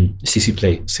الساحة، سي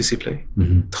بلاي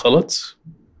دخلت،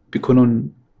 بيكونون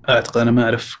أعتقد، أنا ما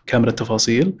أعرف كامل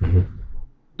التفاصيل،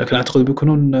 لكن أعتقد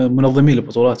بيكونون منظمين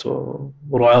للبطولات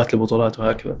ورعاة للبطولات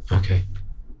وهكذا. أوكي.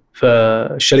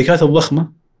 فالشركات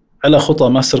الضخمة على خطى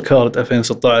ماستر كارد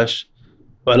 2016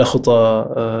 وعلى خطى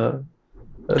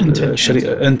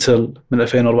انتل من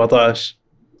 2014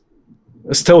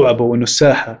 استوعبوا انه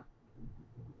الساحة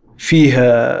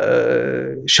فيها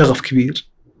شغف كبير.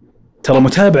 ترى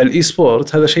متابع الاي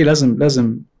سبورت هذا شيء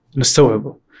لازم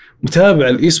نستوعبه. متابع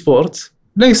الاي سبورت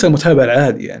ليس متابع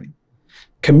العادي، يعني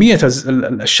كمية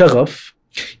الشغف.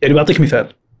 يعني بعطيك مثال،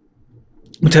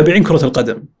 متابعين كرة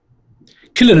القدم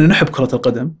كلنا نحب كرة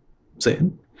القدم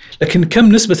زين، لكن كم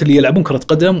نسبة اللي يلعبون كرة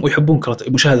قدم ويحبون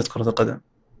مشاهدة كرة القدم؟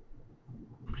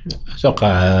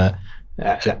 أتوقع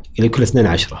لكل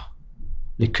 2 10،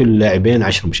 لكل لاعبين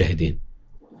 10 مشاهدين.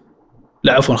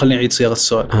 لا عفوا، خليني أعيد صياغة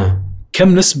السؤال.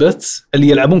 كم نسبة اللي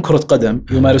يلعبون كرة قدم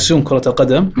يمارسون كرة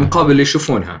القدم مقابل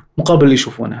اللي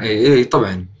يشوفونها؟ اي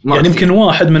طبعا. يعني يمكن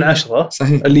 1 من 10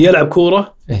 صحيح اللي يلعب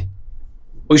كورة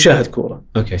ويشاهد كورة.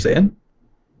 أوكي. زين.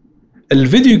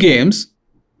 الفيديو جيمز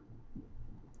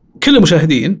كل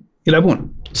المشاهدين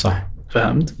يلعبون. صح.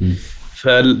 فهمت؟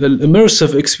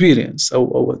 فالإميرسيف إكسبيرينس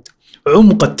أو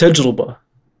عمق التجربة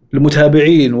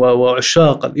للمتابعين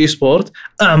وعشاق الإي سبورت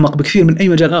أعمق بكثير من أي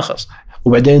مجال آخر.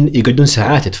 وبعدين يقعدون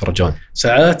ساعات يتفرجون،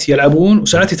 ساعات يلعبون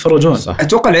وساعات يتفرجون. صح.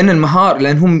 أتوقع لأن المهارة،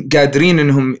 لأنهم قادرين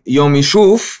أنهم يوم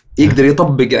يشوف يقدر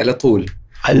يطبق على طول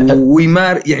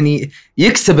يعني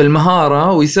يكسب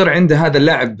المهارة ويصير عنده هذا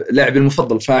اللاعب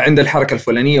المفضل، فعنده الحركة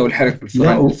الفلانية والحركة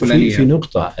الفلانية. في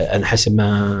نقطة أنا حسب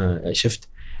ما شفت،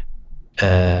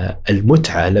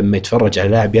 المتعة لما يتفرج على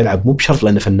لاعب يلعب مو بشرط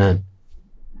لأنه فنان،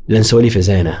 لأن سواليفه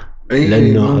زينة،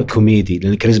 لأنه كوميدي،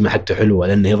 لأن الكاريزما حقته حلوة،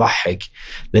 لأنه يضحك،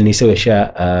 لأنه يسوي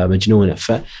أشياء مجنونة.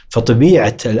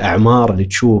 فطبيعة الأعمار اللي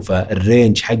تشوفه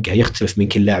الرينج حقها يختلف من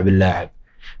كل لاعب.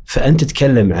 فأنت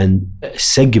تتكلم عن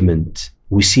سيجمنت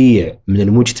وسيع من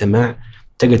المجتمع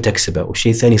تقدر تكسبه،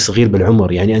 وشيء ثاني صغير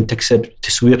بالعمر، يعني أنت تكسب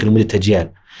تسويق لمدة أجيال.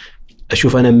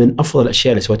 أشوف أنا من أفضل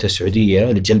الأشياء اللي سوتها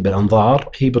السعودية لجلب الأنظار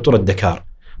هي بطولة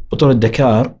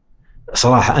دكار.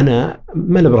 صراحة أنا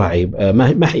ما براعي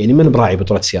ما براعي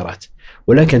بطولة سيارات،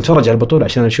 ولكن أتفرج على البطولة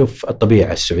عشان أشوف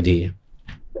الطبيعة السعودية،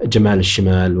 جمال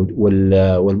الشمال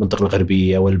والمنطقة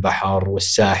الغربية والبحر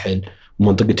والساحل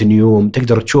ومنطقة نيوم،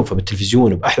 تقدر تشوفها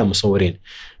بالتلفزيون وبأحلى مصورين.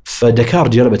 فدكار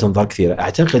جلبت أنظار كثيرة.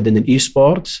 أعتقد أن الإي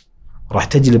سبورت راح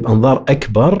تجلب أنظار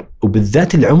أكبر،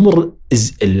 وبالذات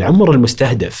العمر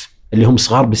المستهدف اللي هم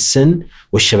صغار بالسن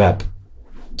والشباب.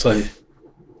 صحيح.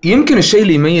 يمكن الشيء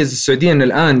اللي يميز السعودية أن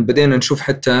الآن بدينا نشوف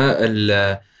حتى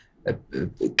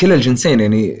كل الجنسين،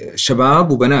 يعني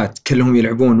شباب وبنات كلهم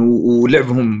يلعبون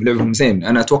ولعبهم زين.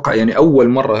 أنا أتوقع يعني أول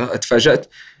مرة أتفاجأت،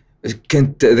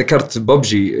 كنت ذكرت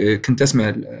ببجي، كنت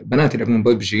أسمع بنات يلعبون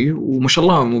ببجي وما شاء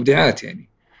الله مبدعات يعني.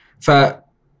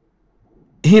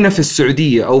 فهنا في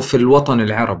السعودية أو في الوطن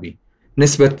العربي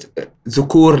نسبة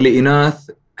ذكور لإناث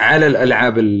على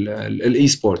الألعاب الإي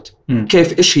سبورت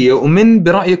كيف، إيش هي، ومن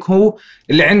برأيك هو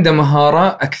اللي عنده مهارة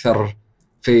أكثر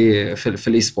في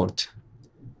الإي سبورت؟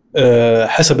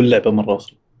 حسب اللعبة مرة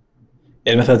أخرى.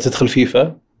 يعني مثلا تدخل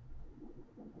فيفا،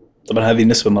 طبعا هذه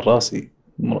النسبة من راسي،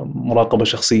 مراقبة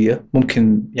شخصية،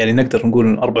 ممكن يعني نقدر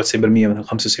نقول 94% مثلا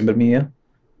 95%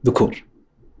 ذكور.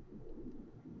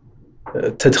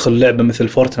 تدخل لعبة مثل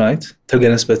فورتنايت تلقى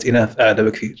نسبة إناث أعلى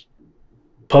بكثير.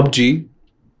 ببجي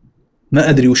ما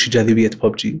أدري وش جاذبية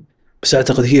ببجي، بس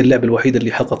أعتقد هي اللعبة الوحيدة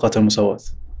اللي حققت المساواة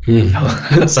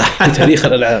صح في تاريخ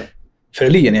الألعاب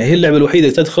فعليا. يعني هي اللعبة الوحيدة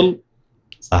اللي تدخل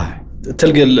صح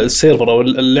تلقى السيرفر أو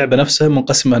اللعبة نفسها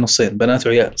منقسمة نصين، بنات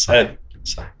وعيال.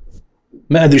 صح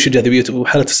ما أدري وش جاذبيته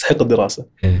وحالة تستحق الدراسة.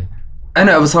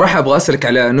 أنا بصراحة أبغى أسألك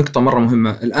على نقطة مرة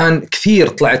مهمة. الآن كثير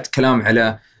طلعت كلام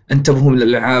على انتبهوا من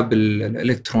الألعاب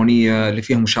الإلكترونية اللي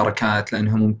فيها مشاركات،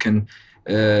 لأنها ممكن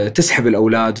تسحب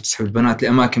الأولاد وتسحب البنات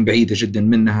لأماكن بعيدة جدا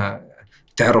منها،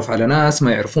 تعرف على ناس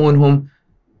ما يعرفونهم.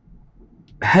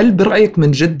 هل برأيك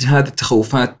من جد هذه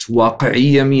التخوفات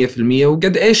واقعية 100%؟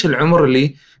 وقد إيش العمر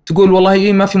اللي تقول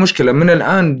والله ما في مشكلة من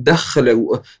الآن دخل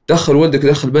ولدك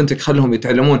دخل بنتك خلهم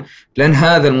يتعلمون، لأن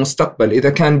هذا المستقبل. إذا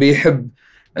كان بيحب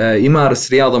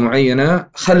يمارس رياضة معينة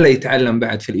خله يتعلم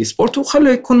بعد في الإي سبورت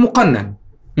وخله يكون مقنن.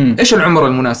 إيش العمر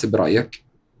المناسب برأيك؟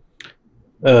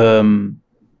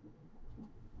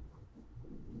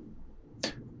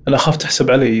 أنا أخاف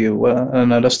تحسب علي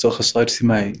وأنا لست أخصائي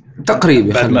اجتماعي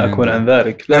تقريبا بعد ما أكون عن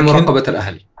ذلك، لكن مراقبة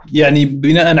الأهل يعني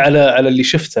بناء على اللي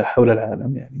شفته حول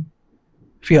العالم، يعني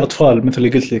في أطفال مثل اللي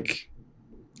قلت لك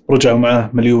رجعوا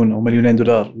معاه $1,000,000 أو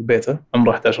 $2,000,000 لبيته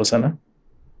عمره 11 سنة،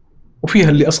 وفيها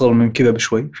اللي أصغر من كذا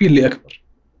بشوي، في اللي أكبر.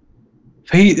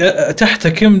 فهي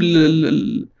تحتكم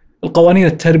القوانين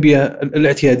التربية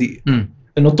الاعتيادية.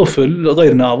 إنه الطفل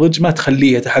غير ناضج ما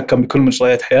تخليه يتحكم بكل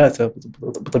مجريات حياته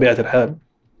بطبيعة الحال.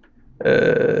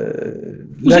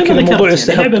 لكن الموضوع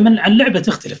يستحق اللعبة من اللعبة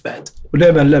تختلف بعد،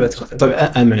 واللعبة تختلف. طيب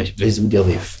أنا معلش بس بدي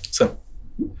أضيف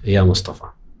يا مصطفى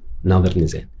ناظرني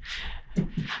زين.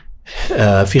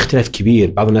 في اختلاف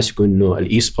كبير. بعض الناس يقول إنه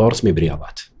الإي سبورتس مي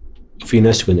برياضات، وفي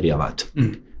ناس يقول رياضات.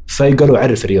 فيقولوا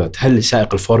عرف الرياضات، هل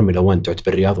سائق الفورمولا 1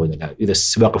 تعتبر رياضة ولا لا؟ إذا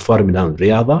سباق الفورمولا 1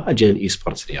 رياضة أجل الإي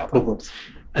سبورتس رياضة. بالضبط.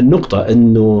 النقطة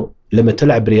إنه لما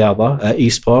تلعب رياضة إي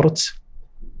سبورتس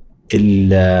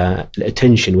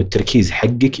الاتنشن والتركيز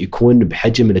حقك يكون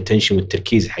بحجم الاتنشن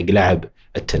والتركيز حق لاعب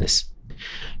التنس.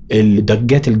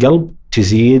 دقات القلب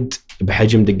تزيد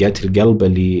بحجم دقات القلب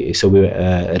اللي يسوي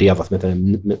رياضة مثلا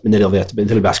من الرياضيات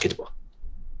مثل الباسكتبول.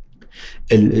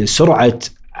 سرعة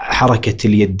حركة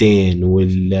اليدين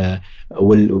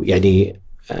يعني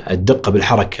الدقة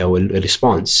بالحركة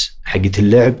والريسبونس حقت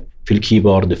اللعب في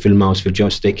الكيبورد في الماوس في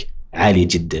الجويستيك عالية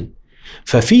جدا.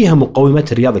 ففيها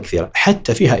مقومات الرياضة كثيرة،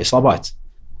 حتى فيها إصابات.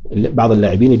 بعض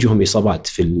اللاعبين يجوهم إصابات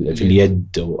في اليد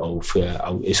أو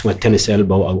اسمها التنس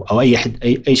ألب أو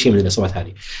أي شيء من الإصابات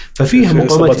هذه. ففيها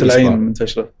مقومات إصابات العين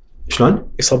منتشرة. شلون؟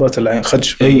 إصابات العين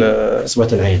خدش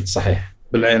إصابات العين صحيح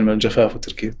بالعين من الجفاف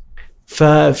والتركيز.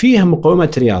 ففيها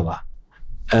مقومات رياضة.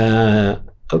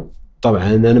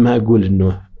 طبعا أنا ما أقول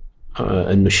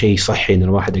إنه شيء صحي إن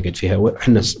الواحد يقعد فيها.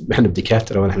 إحنا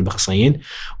بدكاترة ونحن بأخصائيين،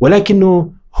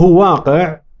 ولكنه هو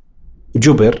واقع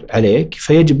جبر عليك،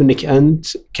 فيجب أنك أنت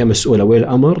كمسؤول ولي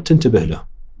الأمر تنتبه له.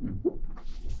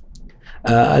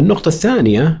 النقطة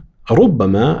الثانية،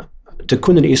 ربما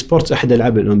تكون الإي سبورتس أحد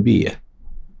الألعاب الأولمبية،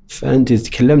 فأنت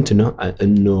تكلمت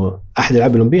إنه أحد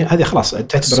الألعاب الأولمبية، هذه خلاص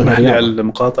تعتبر أنها رياضة.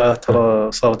 المقاطعة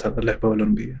ترى صارت اللعبة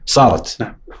الأولمبية. صارت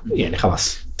نعم. يعني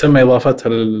خلاص تم إضافتها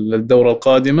للدورة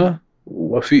القادمة،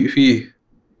 وفي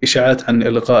إشاعات عن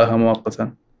إلغائها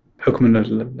مؤقتا بحكم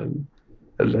أن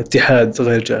الاتحاد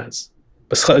غير جاهز،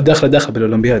 بس داخل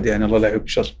بالأولمبياد يعني الله لا يعيب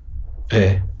شر.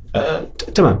 إيه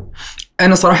تمام.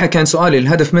 أنا صراحة كان سؤالي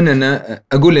الهدف منه أن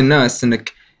أقول للناس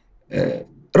أنك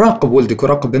راقب ولدك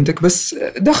وراقب بنتك، بس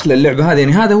دخل اللعبة هذه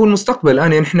يعني هذا هو المستقبل.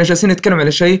 الآن يعني إحنا جالسين نتكلم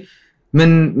على شيء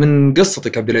من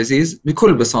قصتك عبد العزيز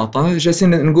بكل بساطة.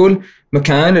 جالسين نقول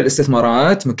مكان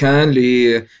الاستثمارات، مكان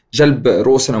لجلب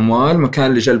رؤوس الأموال،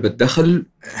 مكان لجلب الدخل.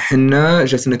 إحنا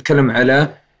جالسين نتكلم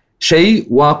على شيء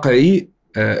واقعي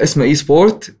اسمه اي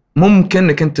سبورت،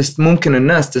 ممكن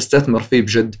الناس تستثمر فيه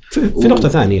بجد. في نقطة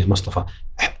ثانية مصطفى،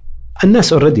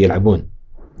 الناس اوريدي يلعبون.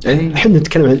 احنا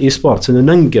نتكلم عن الاي سبورت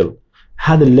انه ننقل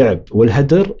هذا اللعب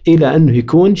والهدر الى انه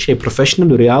يكون شيء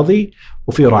بروفيشنال ورياضي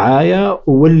وفي رعاية،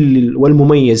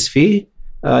 والمميز فيه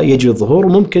يجي الظهور،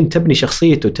 وممكن تبني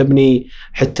شخصيته، تبني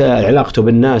حتى علاقته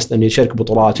بالناس، لأنه يشارك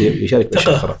بطولات ويشارك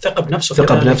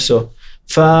ثقة بنفسه.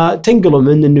 فتنقله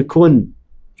من انه يكون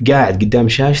قاعد قدام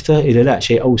شاشته إلى لا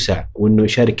شيء أوسع، وإنه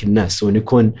يشارك الناس وإنه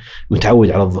يكون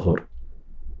متعود على الظهور.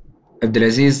 عبد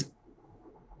العزيز،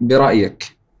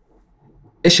 برأيك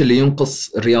إيش اللي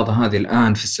ينقص الرياضة هذه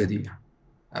الآن في السعودية؟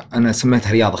 أنا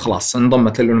سميتها رياضة خلاص،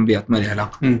 انضمت للأولمبياد، ما لي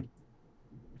علاقة.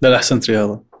 لا أحسنت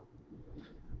رياضة.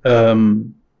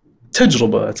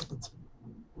 تجربة أعتقد.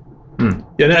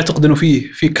 يعني أعتقد إنه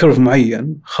في كيرف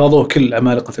معين خاضوه كل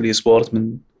عمالقة الإي سبورت،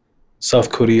 من ساوث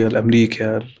كوريا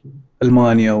لأمريكا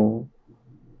ألمانيا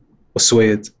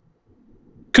والسويد،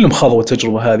 كلهم خاضوا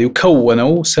التجربة هذه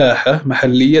وكونوا ساحة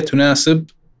محلية تناسب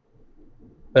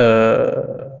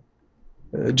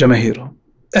جماهيرهم.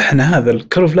 احنا هذا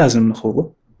الكرف لازم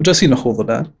نخوضه وجالسين نخوضه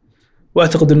الآن،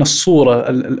 واعتقد ان الصورة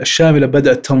الشاملة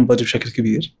بدأت تنضج بشكل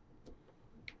كبير.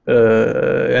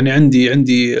 يعني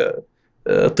عندي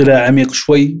اطلاع عميق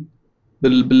شوي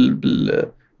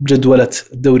بجدولة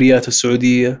الدوريات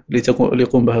السعودية اللي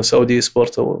يقوم بها سعودي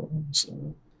سبورت أو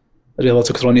الرياضات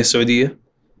الإلكترونية السعودية،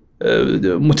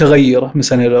 متغيرة من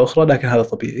سنة إلى أخرى، لكن هذا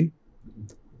طبيعي.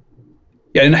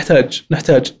 يعني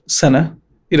نحتاج سنة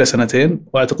إلى سنتين،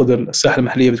 وأعتقد الساحة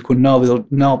المحلية بتكون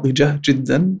ناضجة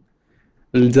جدا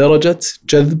لدرجة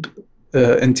جذب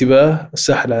انتباه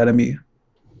الساحة العالمية.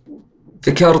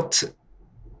 ذكرت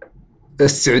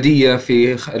السعودية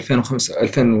في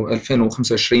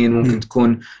 2025 ممكن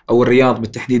تكون، أو الرياض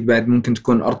بالتحديد بعد ممكن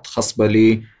تكون أرض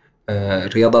خصبة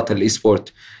لرياضات الإي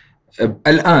سبورت.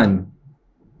 الآن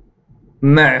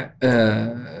مع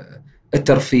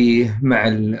الترفيه، مع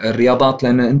الرياضات،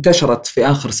 لأن انتشرت في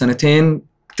آخر سنتين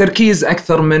تركيز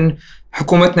أكثر من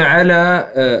حكومتنا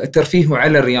على الترفيه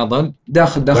وعلى الرياضة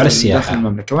داخل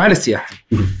المملكة وعلى السياحة.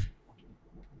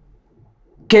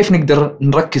 كيف نقدر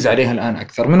نركز عليها الآن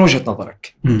أكثر من وجهة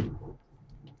نظرك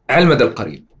على المدى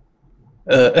القريب؟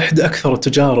 إحدى أكثر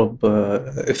التجارب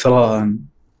إثراءً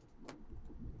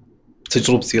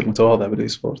تجربتي المتواضعة بالإي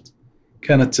سبورت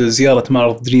كانت زيارة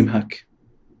معرض دريم هاك.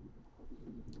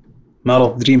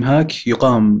 معرض دريم هاك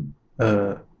يقام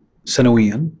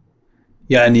سنوياً،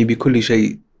 يعني بكل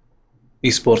شيء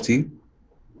إي سبورتي،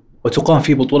 وتقام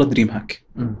فيه بطولة دريم هاك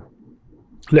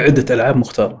لعدة ألعاب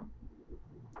مختارة.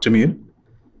 جميل.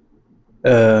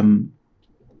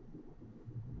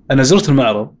 أنا زرت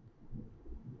المعرض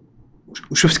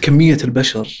وشفت كمية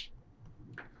البشر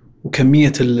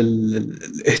وكمية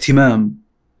الاهتمام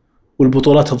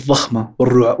والبطولات الضخمة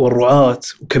والرعاة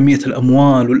وكمية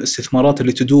الأموال والاستثمارات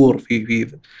اللي تدور في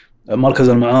مركز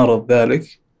المعارض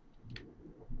ذلك.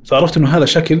 فعرفت أنه هذا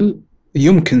شكل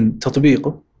يمكن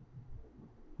تطبيقه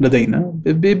لدينا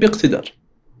باقتدار.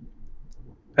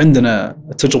 عندنا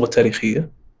التجربة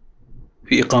التاريخية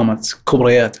في إقامة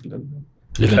كبريات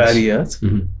الفعاليات،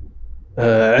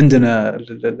 عندنا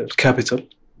الكابيتال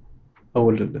أو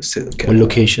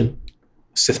اللوكيشن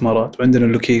استثمارات، وعندنا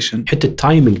اللوكيشن. حتى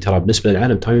التايمينج ترى بالنسبة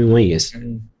للعالم تايمينج مميز.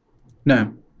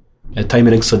 نعم،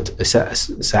 التايمينج يقصد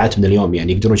ساعات من اليوم،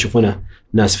 يعني يقدرون يشوفونه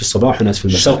ناس في الصباح وناس في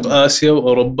المساء. شرق آسيا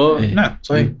وأوروبا. إيه. نعم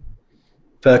صحيح.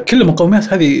 فكل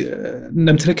المقومات هذه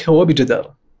نمتلكها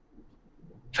وبجدارة،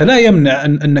 فلا يمنع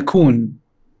أن نكون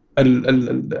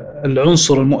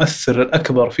العنصر المؤثر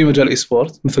الأكبر في مجال الإي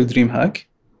سبورت مثل دريم هاك،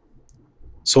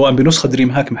 سواء بنسخة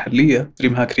دريم هاك محلية،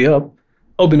 دريم هاك رياض،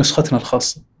 أو بنسختنا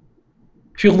الخاصة.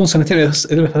 في غضون 2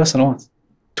 إلى 3 سنوات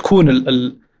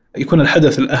يكون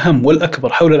الحدث الأهم والأكبر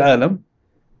حول العالم،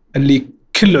 اللي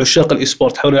كل عشاق الإي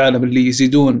سبورت حول العالم اللي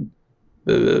يزيدون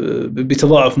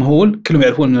بتضاعف مهول كلهم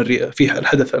يعرفون أن في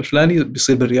الحدث الفلاني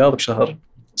بيصير بالرياض بشهر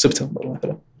سبتمبر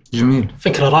مثلا. جميل،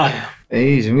 فكرة رائعة.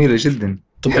 أي جميلة جدا،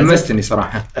 حمستني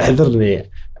صراحة. اعذرني،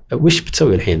 وش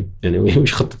بتسوي الحين؟ يعني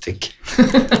وش خطتك؟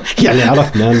 يعني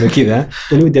عرفنا انه كذا،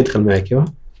 انا ودي ادخل معك.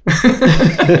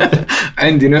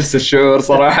 عندي نفس الشعور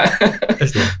صراحة.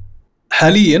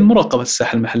 حاليا مراقبة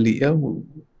الساحة المحلية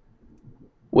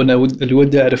وانا اللي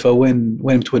ودي اعرفه وين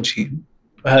متوجهين.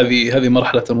 هذه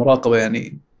مرحلة المراقبة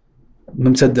يعني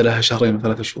ممتدة لها 2 و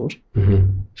 3 شهور،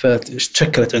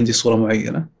 فتشكلت عندي صورة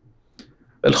معينة.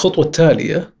 الخطوة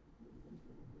التالية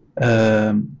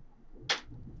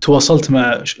تواصلت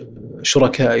مع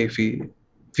شركائي في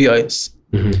VIS.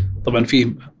 طبعا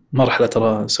في مرحلة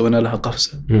ترى سوينا لها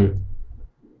قفزة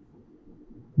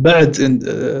بعد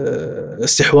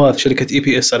استحواذ شركة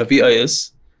EPS على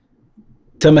VIS.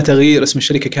 تم تغيير اسم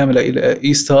الشركة كاملة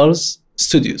إلى E-Stars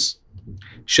Studios،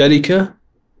 شركة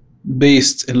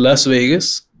based in Las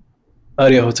Vegas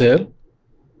آريا هوتيل.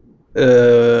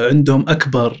 عندهم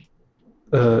أكبر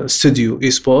استوديو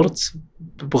إي سبورت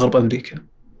بغرب أمريكا،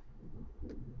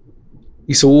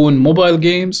 يسوون موبايل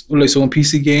جيمز ولا يسوون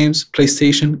PC جيمز، بلاي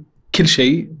ستيشن، كل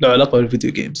شيء له علاقة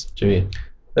بالفيديو جيمز. جميل.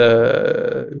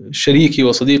 شريكي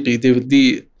وصديقي ديفيد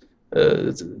دي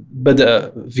بدأ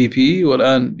VP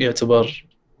والآن يعتبر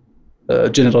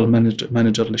جنرال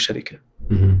مانجر للشركة.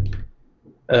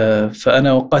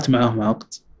 فأنا وقعت معهم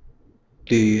عقد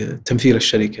لتمثيل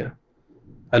الشركة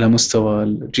على مستوى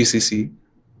الGCC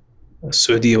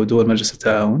السعودية ودول مجلس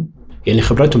التعاون. يعني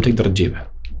خبرتهم تقدر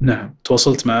تجيبها. نعم،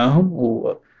 تواصلت معهم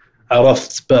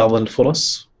وعرفت بعض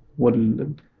الفرص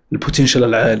والبوتنشل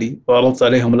العالي، وعرضت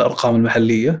عليهم الأرقام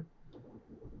المحلية،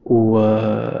 ويعني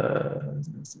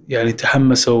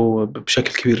تحمسوا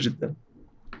بشكل كبير جدا.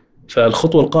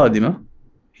 فالخطوة القادمة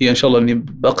هي إن شاء الله إني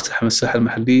بقتحم الساحة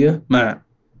المحلية مع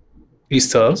إي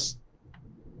ستارز،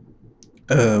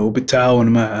 وبالتعاون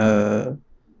مع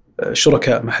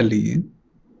شركاء محليين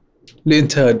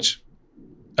لإنتاج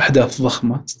أحداث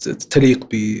ضخمة تليق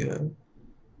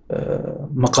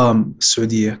بمقام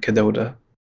السعودية كدولة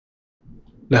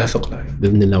لها ثقلها يعني.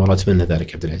 بإذن الله، والله أتمنى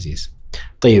ذلك عبد العزيز.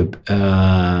 طيب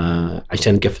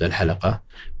عشان نقفل الحلقة،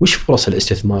 وش فرص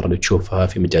الاستثمار اللي تشوفها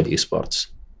في مجال إي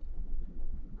سبورتس؟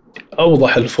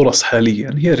 أوضح الفرص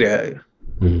حاليا هي الرعاية.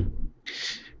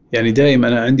 يعني دائما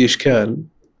أنا عندي إشكال.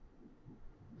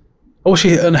 أول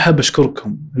شيء أنا حاب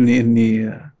أشكركم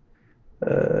إني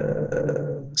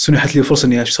سنحت لي فرصة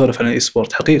إني أسولف عن الإي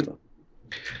سبورت. حقيقة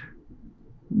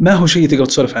ما هو شيء تقدر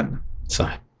تسولف عنه.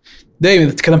 صح. دائما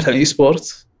إذا تكلمت عن الإي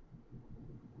سبورت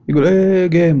يقول إيه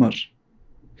جيمر.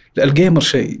 لا، الجيمر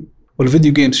شيء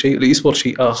والفيديو جيم شيء، الإي سبورت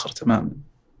شيء آخر تماما.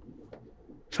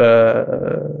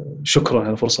 فشكرا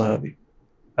على الفرصة هذه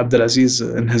عبد العزيز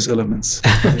إنهز إلمنتس.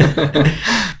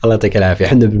 الله يعطيك العافية.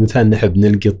 احنا بالمثال نحب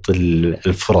نلقط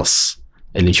الفرص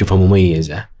اللي نشوفها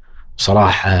مميزة.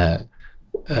 صراحة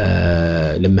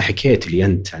لما حكيت لي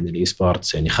أنت عن الإي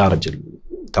سبورتس يعني خارج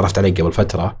تعرفت عليك قبل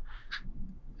فترة،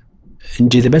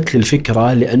 انجذبت لي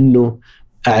الفكرة لأنه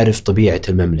أعرف طبيعة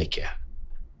المملكة،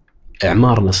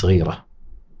 أعمارنا صغيرة،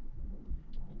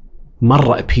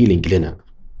 مرة أبيلينج لنا.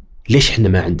 ليش إحنا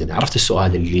ما عندنا؟ عرفت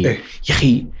السؤال اللي يا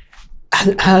أخي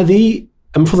هذه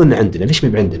المفروض أن عندنا، ليش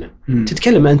ما عندنا؟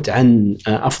 تتكلم أنت عن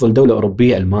أفضل دولة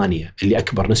أوروبية ألمانيا اللي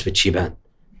أكبر نسبة شيبان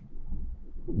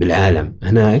بالعالم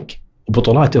هناك،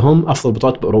 وبطولاتهم أفضل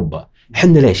بطولات بأوروبا.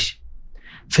 إحنا ليش؟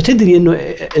 فتدري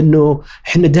إنه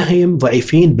إحنا دائم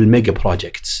ضعيفين بالميجا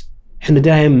بروجكتس، إحنا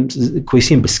دائم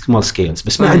كويسين بالسمول سكيلز،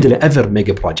 بس ما عندنا ايفر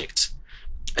ميجا بروجكتس.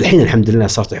 الحين الحمد لله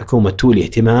صارت الحكومة تولي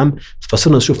اهتمام،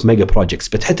 فصرنا نشوف ميجا بروجكتس.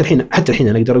 بس حتى الحين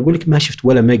أنا أقدر أقول لك ما شفت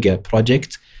ولا ميجا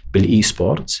بروجكت بالإي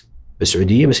سبورتس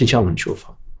بالسعودية، بس إن شاء الله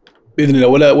نشوفها بإذن الله.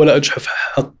 ولا أجحف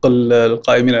حق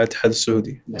القائمين على الاتحاد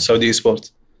السعودي، السعودي إي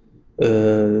سبورت.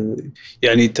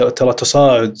 يعني ترى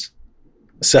تصاعد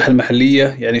الساحة المحلية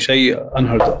يعني شيء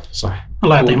unheard of. صح.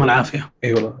 الله يعطيهم العافية.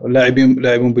 أي والله.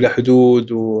 لاعبون بلا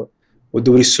حدود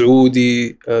والدوري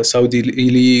السعودي، سعودي الإي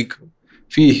ليج،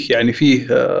 فيه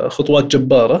خطوات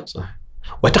جبارة. صح.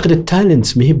 واعتقد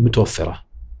التالنتس ما هي متوفرة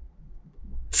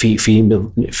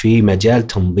في مجال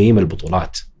تنظيم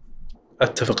البطولات.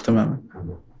 اتفق تماما.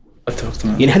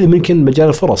 يعني هذه ممكن مجال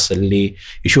الفرص اللي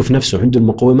يشوف نفسه عنده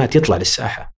المقومات يطلع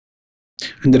للساحة.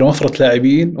 عندنا وفرة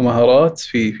لاعبين ومهارات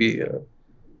في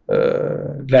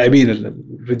لاعبين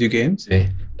الفيديو جيمز،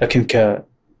 لكن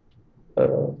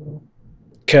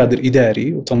كادر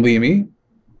إداري وتنظيمي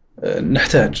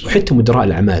نحتاج. وحتى مدراء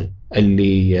الأعمال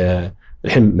اللي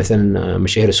الحين مثلا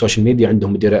مشاهير السوشيال ميديا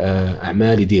عندهم مدير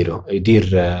أعمال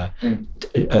يدير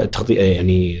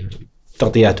يعني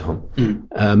تغطياتهم.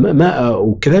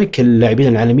 وكذلك اللاعبين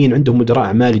العالميين عندهم مدراء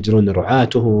أعمال يديرون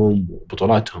رعاتهم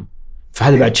وبطولاتهم.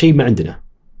 فهذا بعد شيء ما عندنا.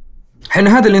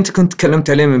 احنا هذا اللي انت كنت تكلمت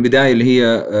عليه من بداية، اللي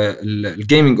هي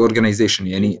الجيمنج اورجانيزيشن.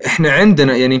 يعني احنا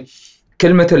عندنا يعني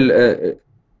كلمة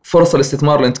فرص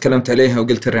الاستثمار اللي انت تكلمت عليها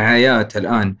وقلت الرعايات،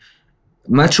 الآن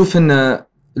ما تشوف ان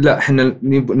لا احنا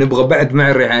نبغى بعد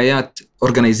مع الرعايات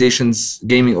organizations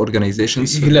gaming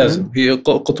organizations؟ لازم هي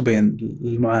قطبين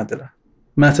المعادلة.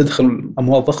 ما تدخل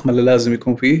أموال ضخمة اللي لازم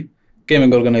يكون فيه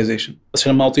gaming organization. بس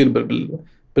عشان ما أطيل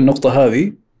بالنقطة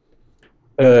هذه،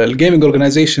 الجيمنج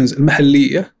organizations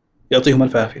المحلية يعطيهم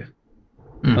ألف عافية.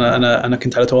 أنا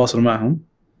كنت على تواصل معهم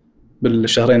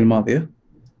بالشهرين الماضية.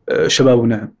 شباب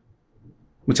ونعم،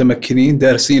 متمكنين،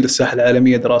 دارسين للساحة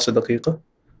العالمية دراسة دقيقة،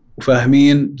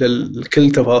 وفاهمين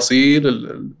لكل تفاصيل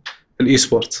الإي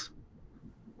سبورت،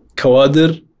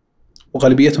 كوادر،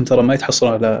 وغالبيتهم ترى ما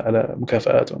يتحصلون على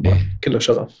مكافآتهم، كله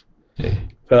شغف.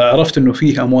 فعرفت إنه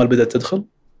فيه أموال بدأت تدخل،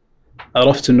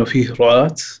 عرفت إنه فيه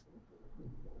رعاة،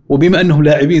 وبما أنهم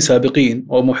لاعبين سابقين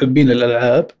ومحبين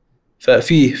للألعاب،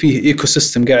 فيه إيكو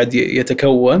سيستم قاعد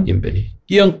يتكون،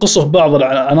 ينقصه بعض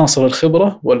العناصر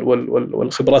الخبرة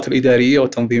والخبرات الإدارية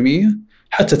والتنظيمية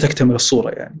حتى تكتمل الصورة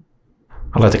يعني.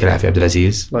 الله يعطيك العافية عبد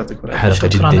العزيز. حلقة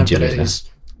جدا جميلة.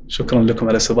 شكرا لكم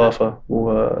على الاستضافة.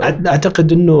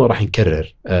 أعتقد أنه راح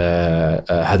نكرر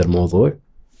هذا الموضوع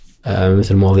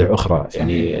مثل مواضيع أخرى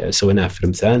يعني سويناها في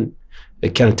رمثان،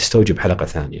 كانت تستوجب حلقة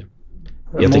ثانية.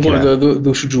 الموضوع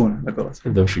ذو شجون.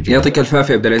 يعطيك الف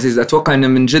عافية عبد العزيز. أتوقع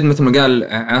أن من جد مثل ما قال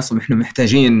عاصم إحنا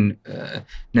محتاجين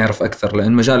نعرف أكثر،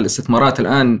 لأن مجال الاستثمارات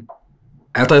الآن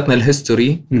أعطيتنا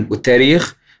الهيستوري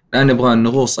والتاريخ، الآن نبغى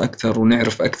نغوص أكثر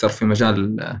ونعرف أكثر في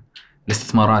مجال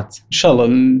الاستثمارات. إن شاء الله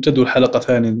نجدول حلقة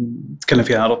ثانية نتكلم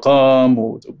فيها عن أرقام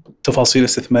وتفاصيل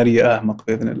استثمارية أعمق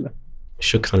بإذن الله.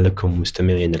 شكرا لكم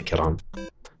مستمعين الكرام،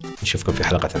 نشوفكم في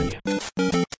حلقة ثانية.